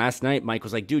 And last night, Mike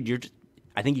was like, dude,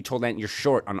 I think he told Ant, you're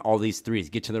short on all these threes.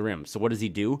 Get to the rim. So what does he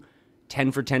do?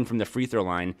 10 for 10 from the free throw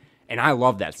line. And I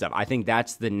love that stuff. I think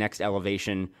that's the next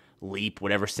elevation, leap,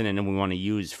 whatever synonym we want to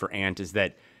use for Ant, is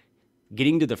that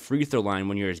getting to the free throw line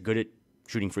when you're as good at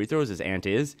shooting free throws as Ant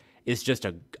is just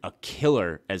a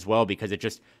killer as well, because it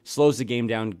just slows the game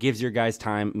down, gives your guys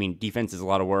time. I mean, defense is a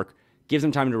lot of work. Gives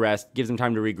them time to rest, gives them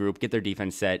time to regroup, get their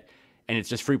defense set, and it's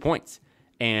just free points.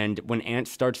 And when Ant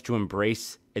starts to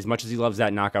embrace, as much as he loves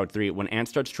that knockout three, when Ant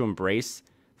starts to embrace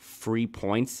free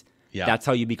points, that's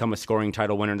how you become a scoring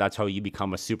title winner. That's how you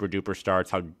become a super duper star.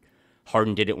 It's how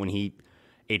Harden did it when he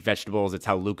ate vegetables. It's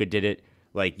how Luka did it.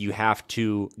 Like, you have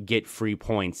to get free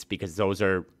points because those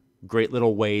are great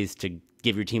little ways to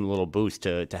give your team a little boost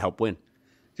to help win.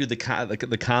 Dude,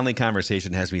 the Conley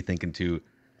conversation has me thinking too.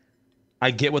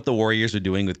 I get what the Warriors are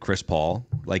doing with Chris Paul.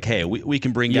 Like, hey, we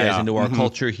can bring guys into our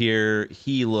culture here.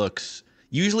 He looks...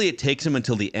 Usually it takes them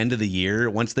until the end of the year,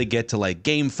 once they get to like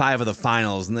game 5 of the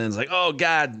finals, and then it's like, oh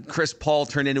God, Chris Paul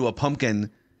turned into a pumpkin.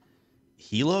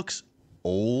 He looks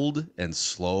old and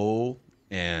slow,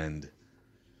 and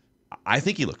I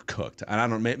think he looked cooked. I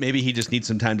don't know, maybe he just needs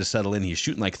some time to settle in. He's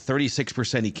shooting like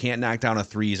 36%. He can't knock down a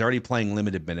three. He's already playing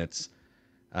limited minutes.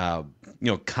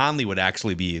 Conley would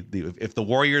actually be, if the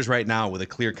Warriors right now with a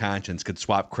clear conscience could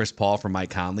swap Chris Paul for Mike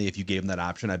Conley, if you gave him that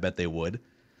option, I bet they would.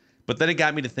 But then it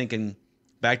got me to thinking,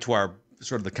 back to our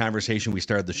sort of the conversation we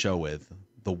started the show with,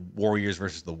 the Warriors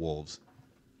versus the Wolves.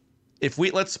 If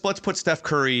let's put Steph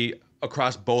Curry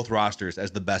across both rosters as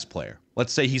the best player.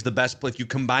 Let's say he's the best. If you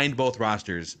combined both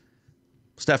rosters,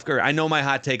 Steph Curry. I know my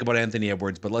hot take about Anthony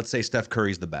Edwards, but let's say Steph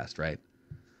Curry's the best, right?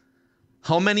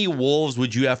 How many Wolves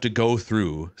would you have to go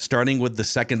through, starting with the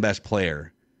second best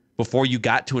player, before you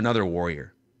got to another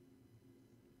Warrior?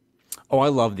 Oh, I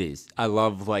love these. I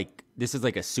love, like, this is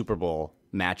like a Super Bowl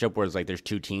matchup where it's like there's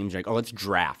two teams. You're like, oh, let's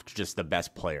draft just the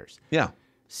best players. Yeah.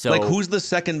 So, like, who's the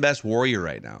second best Warrior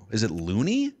right now? Is it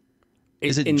Looney?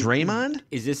 Is it Draymond?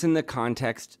 Is this in the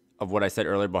context of what I said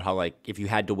earlier about how, like, if you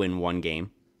had to win one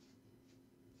game,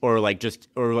 or like just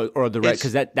or the rest?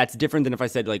 Because that's different than if I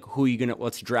said, like, who are you gonna?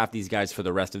 Let's draft these guys for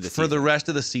the rest of the season. For the rest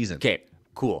of the season. Okay,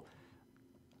 cool.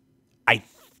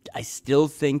 I still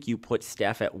think you put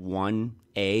Steph at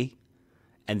 1A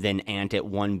and then Ant at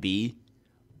 1B,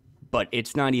 but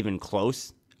it's not even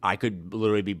close. I could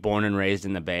literally be born and raised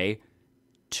in the Bay.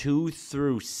 2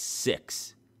 through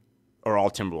 6 are all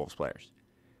Timberwolves players.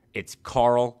 It's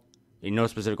Karl, in no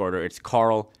specific order. It's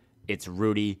Karl, it's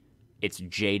Rudy, it's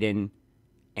Jaden,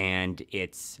 and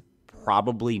it's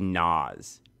probably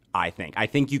Naz, I think. I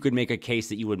think you could make a case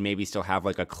that you would maybe still have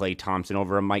like a Klay Thompson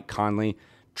over a Mike Conley,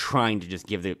 trying to just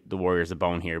give the Warriors a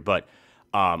bone here, but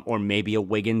or maybe a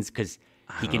Wiggins, because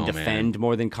he can defend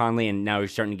more than Conley, and now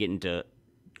he's starting to get into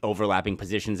overlapping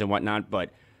positions and whatnot.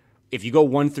 But if you go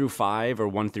 1 through 5 or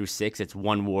 1 through 6, it's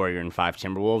 1 Warrior and 5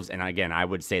 Timberwolves. And again, I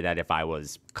would say that if I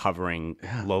was covering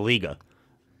La Liga.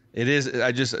 It is.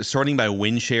 I just sorting by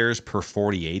win shares per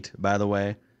 48, by the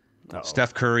way. Uh-oh.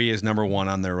 Steph Curry is number 1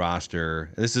 on their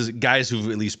roster. This is guys who've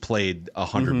at least played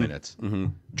 100 minutes. Mm-hmm.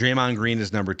 Draymond Green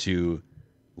is number 2.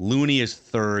 Looney is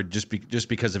third just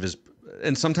because of his.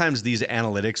 And sometimes these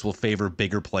analytics will favor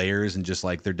bigger players and just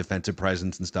like their defensive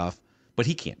presence and stuff. But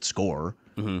he can't score.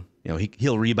 Mm-hmm. You know,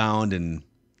 he'll rebound, and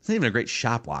he's not even a great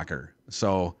shot blocker.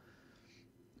 So,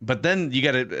 but then you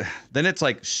got to. Then it's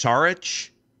like Saric,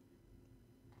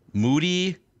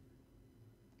 Moody,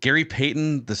 Gary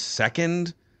Payton the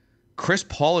second. Chris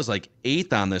Paul is like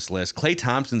 8th on this list. Klay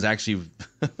Thompson's actually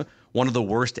one of the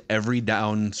worst every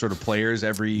down sort of players,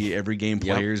 every game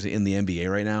players in the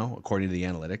NBA right now, according to the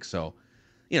analytics. So,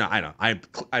 you know, I don't.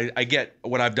 I get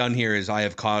what I've done here is I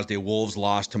have caused a Wolves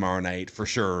loss tomorrow night for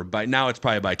sure. But now it's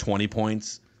probably by 20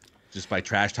 points, just by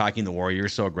trash talking the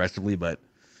Warriors so aggressively. But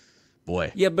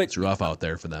boy, but it's rough out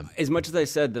there for them. As much as I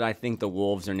said that I think the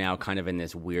Wolves are now kind of in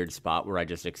this weird spot where I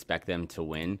just expect them to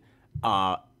win,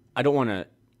 I don't want to.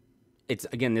 It's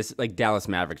again this like Dallas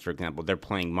Mavericks, for example. They're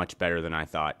playing much better than I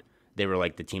thought. They were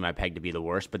like the team I pegged to be the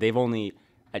worst, but they've only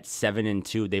at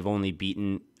 7-2. They've only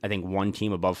beaten I think one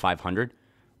team above 500,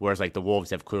 whereas like the Wolves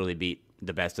have clearly beat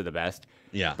the best of the best.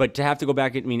 Yeah. But to have to go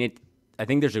back, I mean, I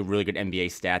think there's a really good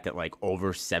NBA stat that like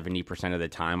over 70% of the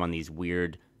time on these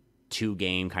weird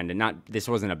 2-game kind of not. This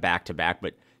wasn't a back-to-back,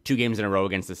 but 2 games in a row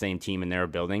against the same team in their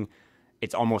building.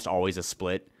 It's almost always a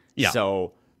split. Yeah.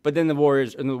 So. But then the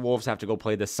Warriors and the Wolves have to go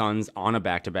play the Suns on a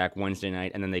back-to-back Wednesday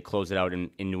night, and then they close it out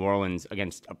in New Orleans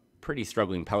against a pretty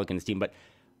struggling Pelicans team. But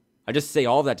I just say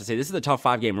all of that to say this is a tough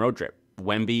 5-game road trip.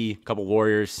 Wemby, couple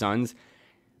Warriors, Suns.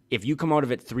 If you come out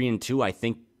of it 3-2, I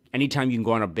think anytime you can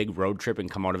go on a big road trip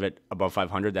and come out of it above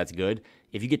 500, that's good.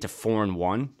 If you get to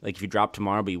 4-1, like if you drop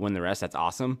tomorrow but you win the rest, that's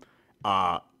awesome.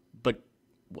 But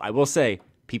I will say,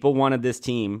 people wanted this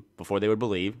team, before they would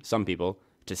believe, some people,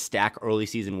 to stack early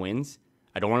season wins.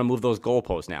 I don't want to move those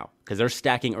goalposts now because they're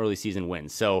stacking early season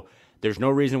wins. So there's no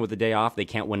reason with the day off they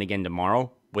can't win again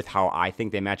tomorrow with how I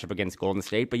think they match up against Golden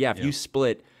State. But yeah, if you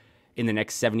split in the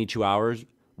next 72 hours,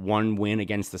 one win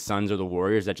against the Suns or the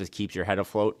Warriors, that just keeps your head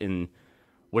afloat in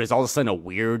what is all of a sudden a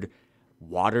weird,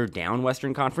 watered down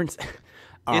Western Conference.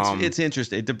 It's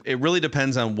interesting. It really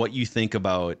depends on what you think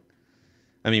about.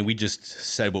 I mean, we just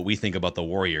said what we think about the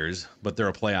Warriors, but they're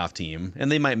a playoff team,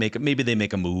 and they might maybe they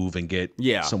make a move and get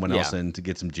someone else in to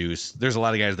get some juice. There's a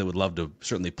lot of guys that would love to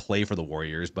certainly play for the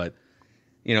Warriors, but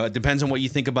you know, it depends on what you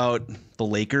think about the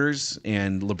Lakers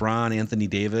and LeBron, Anthony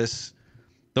Davis.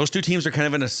 Those two teams are kind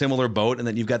of in a similar boat, and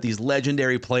then you've got these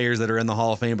legendary players that are in the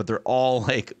Hall of Fame, but they're all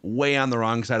like way on the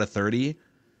wrong side of 30.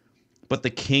 But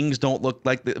the Kings don't look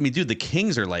like the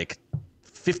Kings are like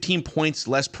 15 points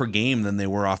less per game than they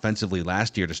were offensively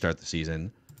last year to start the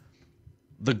season.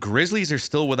 The Grizzlies are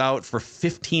still without for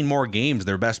 15 more games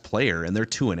their best player, and they're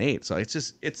 2-8. So it's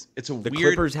just it's a weird. The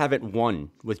Clippers haven't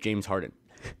won with James Harden.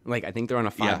 Like I think they're on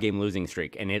a 5-game losing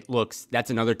streak, and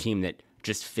that's another team that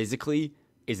just physically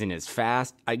isn't as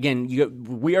fast. Again,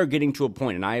 we are getting to a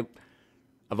point, and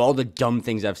of all the dumb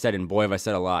things I've said, and boy have I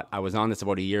said a lot. I was on this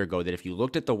about a year ago that if you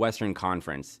looked at the Western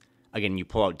Conference. Again, you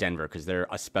pull out Denver because they're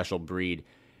a special breed.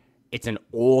 It's an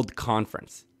old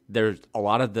conference. There's a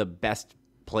lot of the best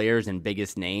players and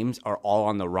biggest names are all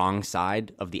on the wrong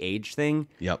side of the age thing.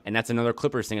 Yep. And that's another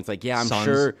Clippers thing. It's like, yeah, I'm Suns.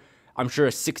 sure a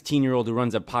 16-year-old who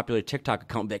runs a popular TikTok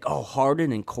account will be like, oh,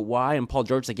 Harden and Kawhi and Paul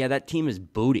George. Like, yeah, that team is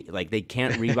booty. Like, they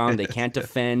can't rebound. They can't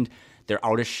defend. They're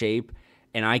out of shape.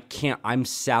 And I'm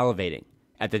salivating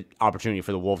at the opportunity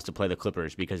for the Wolves to play the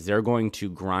Clippers because they're going to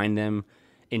grind them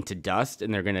into dust,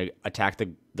 and they're going to attack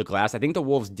the glass. I think the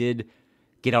Wolves did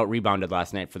get out-rebounded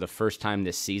last night for the first time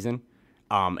this season,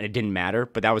 and it didn't matter,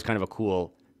 but that was kind of a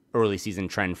cool early-season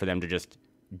trend for them to just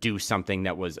do something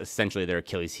that was essentially their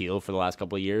Achilles heel for the last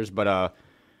couple of years. But,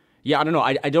 yeah, I don't know.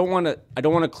 I don't want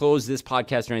to close this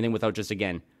podcast or anything without just,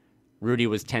 again, Rudy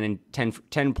was 10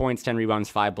 points, 10 rebounds,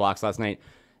 5 blocks last night.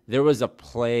 There was a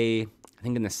play, I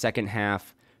think in the second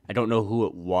half, I don't know who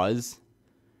it was.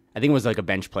 I think it was like a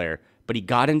bench player. But he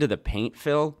got into the paint,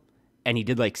 Phil, and he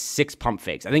did like 6 pump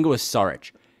fakes. I think it was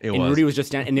Saric. Rudy was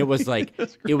just down, and it was like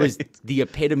it was the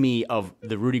epitome of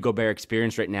the Rudy Gobert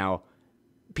experience right now.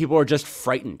 People are just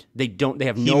frightened. They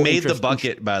have no. He made the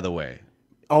bucket, by the way.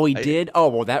 Oh, he did. Oh,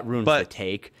 well, that ruins the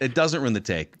take. It doesn't ruin the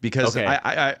take because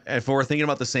I if we're thinking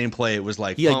about the same play, it was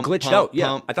like he glitched out.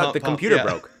 Yeah, I thought the computer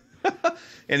broke.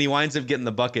 And he winds up getting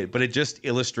the bucket, but it just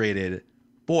illustrated,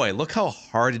 boy, look how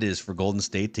hard it is for Golden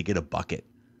State to get a bucket.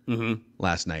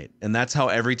 Last night. And that's how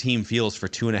every team feels for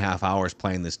 2.5 hours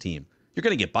playing this team. You're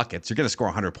going to get buckets. You're going to score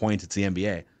 100 points. It's the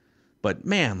NBA. But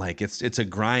man, like it's a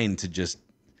grind to just.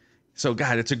 So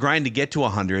God, it's a grind to get to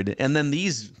 100. And then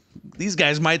these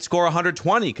guys might score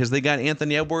 120 because they got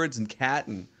Anthony Edwards and Kat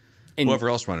and whoever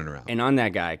else running around. And on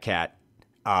that guy, Kat,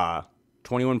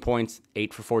 21 points,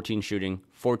 8 for 14 shooting,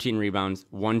 14 rebounds,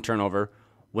 1 turnover,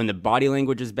 When the body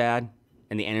language is bad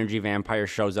and the energy vampire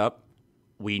shows up,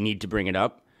 we need to bring it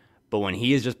up. But when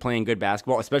he is just playing good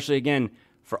basketball, especially, again,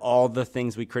 for all the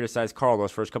things we criticized Karl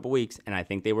those first couple weeks, and I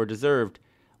think they were deserved,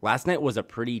 last night was a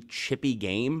pretty chippy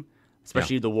game,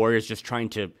 especially the Warriors just trying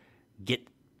to get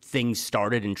things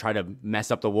started and try to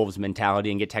mess up the Wolves'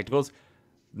 mentality and get technicals.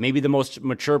 Maybe the most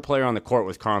mature player on the court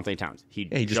was Karl-Anthony Towns. He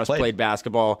just played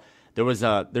basketball. There's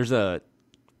a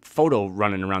photo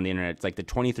running around the internet. It's like the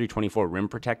 23-24 rim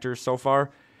protectors so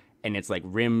far, and it's like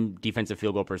rim defensive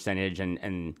field goal percentage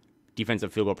and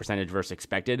defensive field goal percentage versus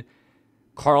expected.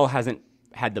 Karl hasn't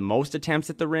had the most attempts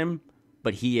at the rim,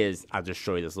 but he is, I'll just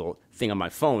show you this little thing on my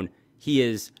phone. He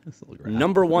is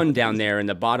number one down there in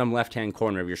the bottom left-hand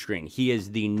corner of your screen. He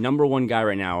is the number one guy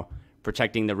right now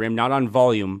protecting the rim, not on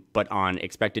volume, but on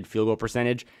expected field goal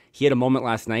percentage. He had a moment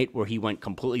last night where he went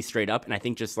completely straight up and I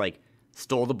think just like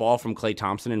stole the ball from Klay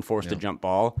Thompson and forced a jump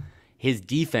ball. His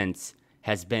defense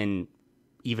has been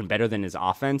even better than his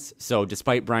offense. So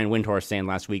despite Brian Windhorst saying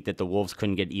last week that the Wolves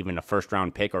couldn't get even a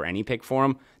first-round pick or any pick for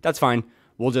him, that's fine.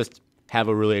 We'll just have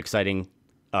a really exciting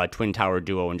twin tower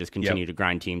duo and just continue to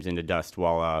grind teams into dust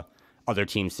while other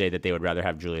teams say that they would rather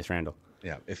have Julius Randle.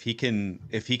 Yeah, if he can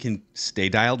stay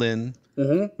dialed in,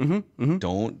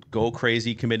 don't go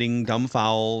crazy committing dumb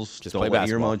fouls. Just don't play let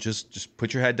basketball. just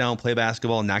put your head down, play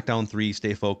basketball, knock down three,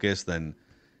 stay focused. Then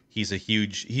he's a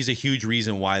huge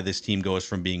reason why this team goes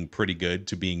from being pretty good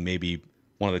to being maybe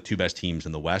one of the two best teams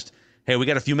in the West. Hey, we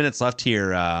got a few minutes left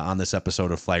here on this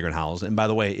episode of Flagrant Howls. And by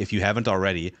the way, if you haven't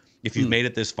already, if you've made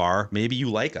it this far, maybe you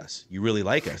like us. You really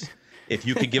like us. If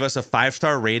you could give us a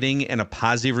 5-star rating and a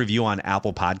positive review on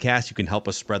Apple Podcasts, you can help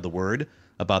us spread the word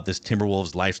about this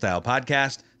Timberwolves lifestyle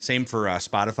podcast. Same for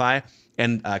Spotify.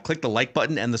 And click the like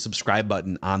button and the subscribe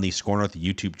button on the SKOR North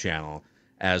YouTube channel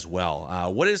as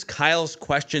well. What is Kyle's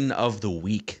question of the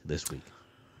week this week?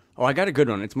 Oh, I got a good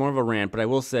one. It's more of a rant, but I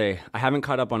will say I haven't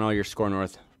caught up on all your SKOR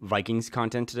North Vikings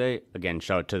content today. Again,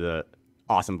 shout out to the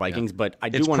awesome Vikings, but I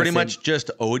do want to say... It's pretty much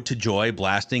just Ode to Joy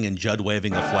blasting and Judd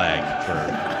waving a flag for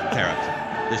Terrence.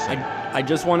 I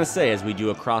just want to say, as we do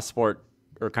a cross-sport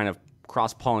or kind of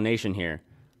cross-pollination here,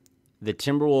 the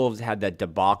Timberwolves had that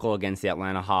debacle against the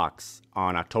Atlanta Hawks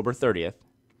on October 30th.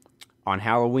 On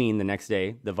Halloween, the next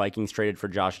day, the Vikings traded for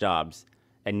Josh Dobbs,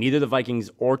 and neither the Vikings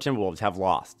or Timberwolves have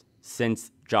lost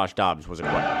since Josh Dobbs was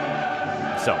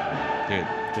acquired. So, dude,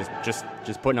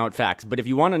 just putting out facts. But if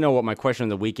you want to know what my question of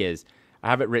the week is, I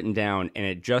have it written down, and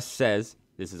it just says,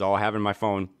 this is all I have in my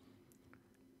phone,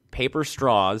 paper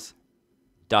straws, ...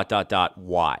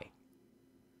 why?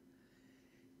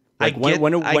 Like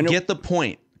I get the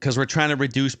point, because we're trying to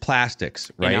reduce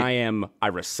plastics, right? And I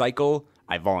recycle,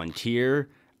 I volunteer,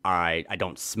 I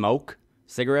don't smoke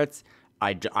cigarettes.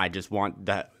 I just want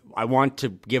that. I want to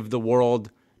give the world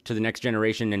to the next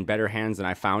generation in better hands than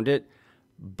I found it.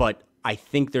 But I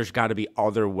think there's got to be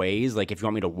other ways. Like if you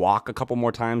want me to walk a couple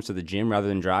more times to the gym rather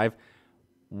than drive,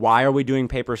 why are we doing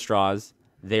paper straws?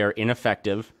 They are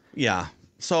ineffective. Yeah.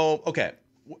 So, okay.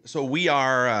 So we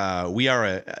are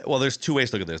well, there's two ways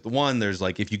to look at this. The one, there's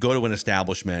like, if you go to an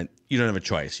establishment, you don't have a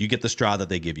choice. You get the straw that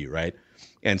they give you, right?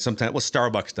 And sometimes, well,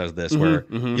 Starbucks does this where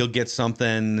you'll get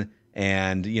something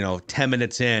and, 10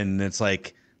 minutes in, it's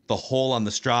like the hole on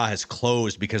the straw has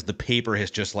closed because the paper has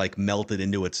just like melted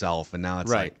into itself. And now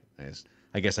it's like,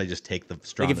 I guess I just take the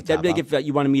straw. Like if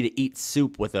you wanted me to eat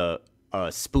soup with a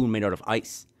spoon made out of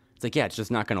ice. It's like, yeah, it's just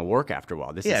not going to work after a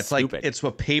while. This is stupid. Like it's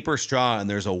a paper straw and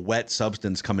there's a wet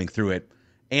substance coming through it.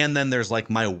 And then there's like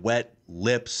my wet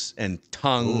lips and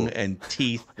tongue and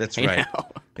teeth. That's right.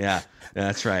 Yeah,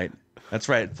 that's right. That's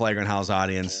right, Flagrant House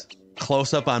audience.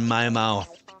 Close up on my mouth.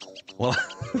 Well,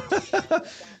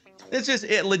 it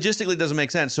logistically doesn't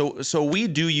make sense. So we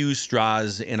do use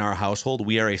straws in our household.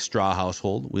 We are a straw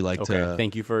household. We like to.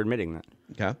 Thank you for admitting that.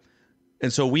 Okay.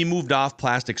 And so we moved off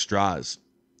plastic straws.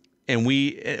 And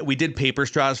we did paper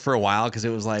straws for a while because it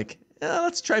was like,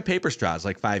 let's try paper straws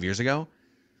like 5 years ago.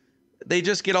 They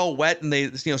just get all wet and they,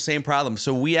 same problem.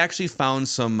 So we actually found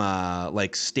some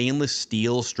like stainless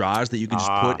steel straws that you can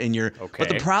just put in your. Okay. But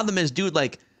the problem is, dude,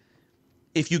 like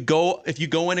if you go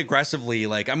in aggressively,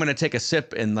 like I'm gonna take a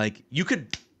sip and like you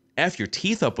could F your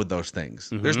teeth up with those things.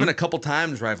 There's been a couple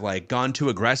times where I've like gone too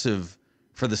aggressive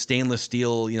for the stainless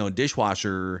steel,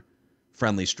 dishwasher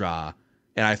friendly straw.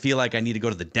 And I feel like I need to go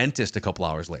to the dentist a couple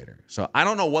hours later. So I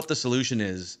don't know what the solution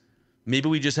is. Maybe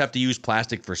we just have to use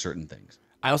plastic for certain things.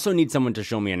 I also need someone to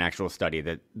show me an actual study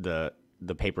that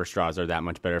the paper straws are that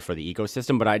much better for the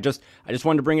ecosystem. But I just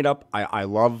wanted to bring it up. I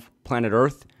love planet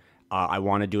Earth. I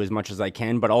want to do as much as I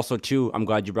can. But also, too, I'm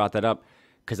glad you brought that up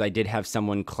because I did have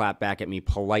someone clap back at me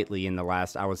politely in the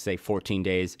last, I would say, 14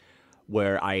 days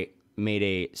where I made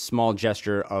a small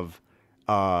gesture of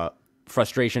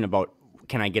frustration about,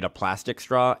 can I get a plastic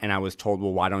straw? And I was told,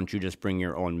 well, why don't you just bring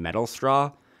your own metal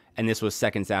straw? And this was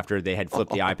seconds after they had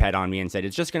flipped the iPad on me and said,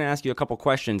 it's just going to ask you a couple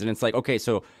questions. And it's like, okay,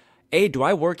 so A, do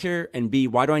I work here? And B,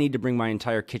 why do I need to bring my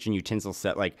entire kitchen utensil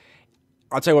set? Like,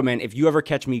 I'll tell you what, man, if you ever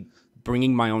catch me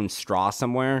bringing my own straw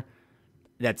somewhere,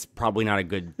 that's probably not a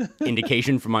good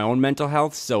indication for my own mental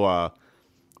health. So,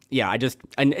 yeah,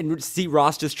 and see,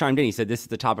 Ross just chimed in. He said, this is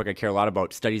the topic I care a lot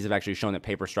about. Studies have actually shown that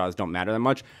paper straws don't matter that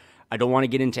much. I don't want to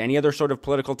get into any other sort of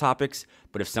political topics,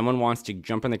 but if someone wants to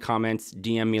jump in the comments,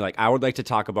 DM me, like, I would like to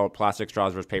talk about plastic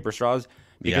straws versus paper straws,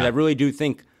 because I really do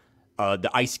think the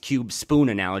ice cube spoon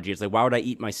analogy is like, why would I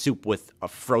eat my soup with a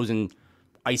frozen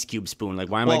ice cube spoon? Like,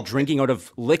 why am I drinking out of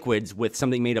liquids with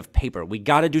something made of paper? We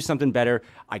got to do something better.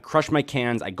 I crush my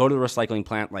cans. I go to the recycling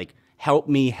plant. Like, help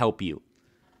me help you.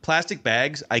 Plastic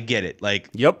bags, I get it.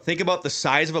 Like, think about the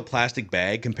size of a plastic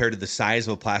bag compared to the size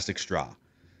of a plastic straw.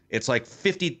 It's like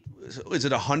 50, is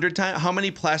it 100 times? How many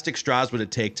plastic straws would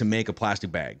it take to make a plastic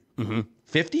bag?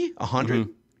 50? 100?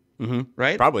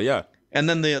 Right? Probably, yeah. And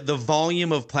then the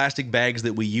volume of plastic bags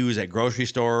that we use at grocery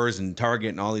stores and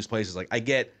Target and all these places, like, I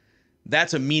get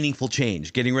that's a meaningful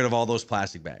change, getting rid of all those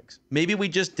plastic bags. Maybe we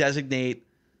just designate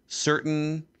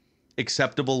certain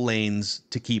acceptable lanes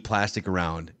to keep plastic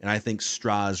around, and I think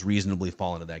straws reasonably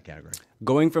fall into that category.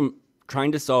 Going from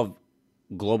trying to solve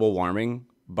global warming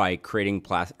by creating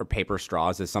plastic or paper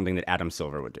straws is something that Adam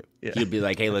Silver would do. Yeah. He'd be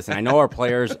like, hey, listen, I know our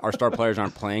star players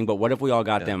aren't playing, but what if we all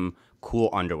got them cool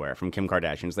underwear from Kim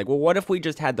Kardashian? It's like, well, what if we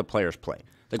just had the players play?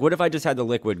 Like, what if I just had the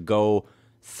liquid go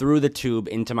through the tube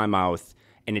into my mouth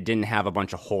and it didn't have a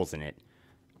bunch of holes in it,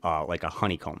 like a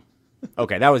honeycomb?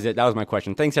 Okay, that was it. That was my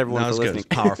question. Thanks, everyone, for listening. Good.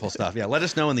 Powerful stuff. Yeah, let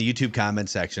us know in the YouTube comment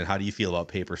section, how do you feel about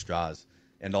paper straws?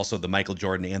 And also the Michael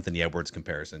Jordan, Anthony Edwards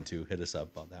comparison, too. Hit us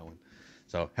up about that one.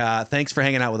 So thanks for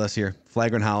hanging out with us here.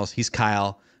 Flagrant House. He's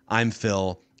Kyle. I'm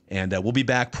Phil. And we'll be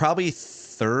back probably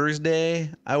Thursday,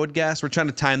 I would guess. We're trying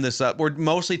to time this up. We're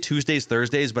mostly Tuesdays,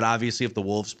 Thursdays, but obviously if the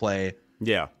Wolves play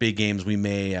big games, we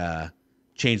may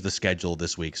change the schedule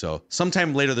this week. So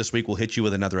sometime later this week, we'll hit you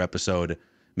with another episode,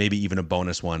 maybe even a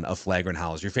bonus one of Flagrant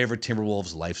House, your favorite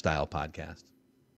Timberwolves lifestyle podcast.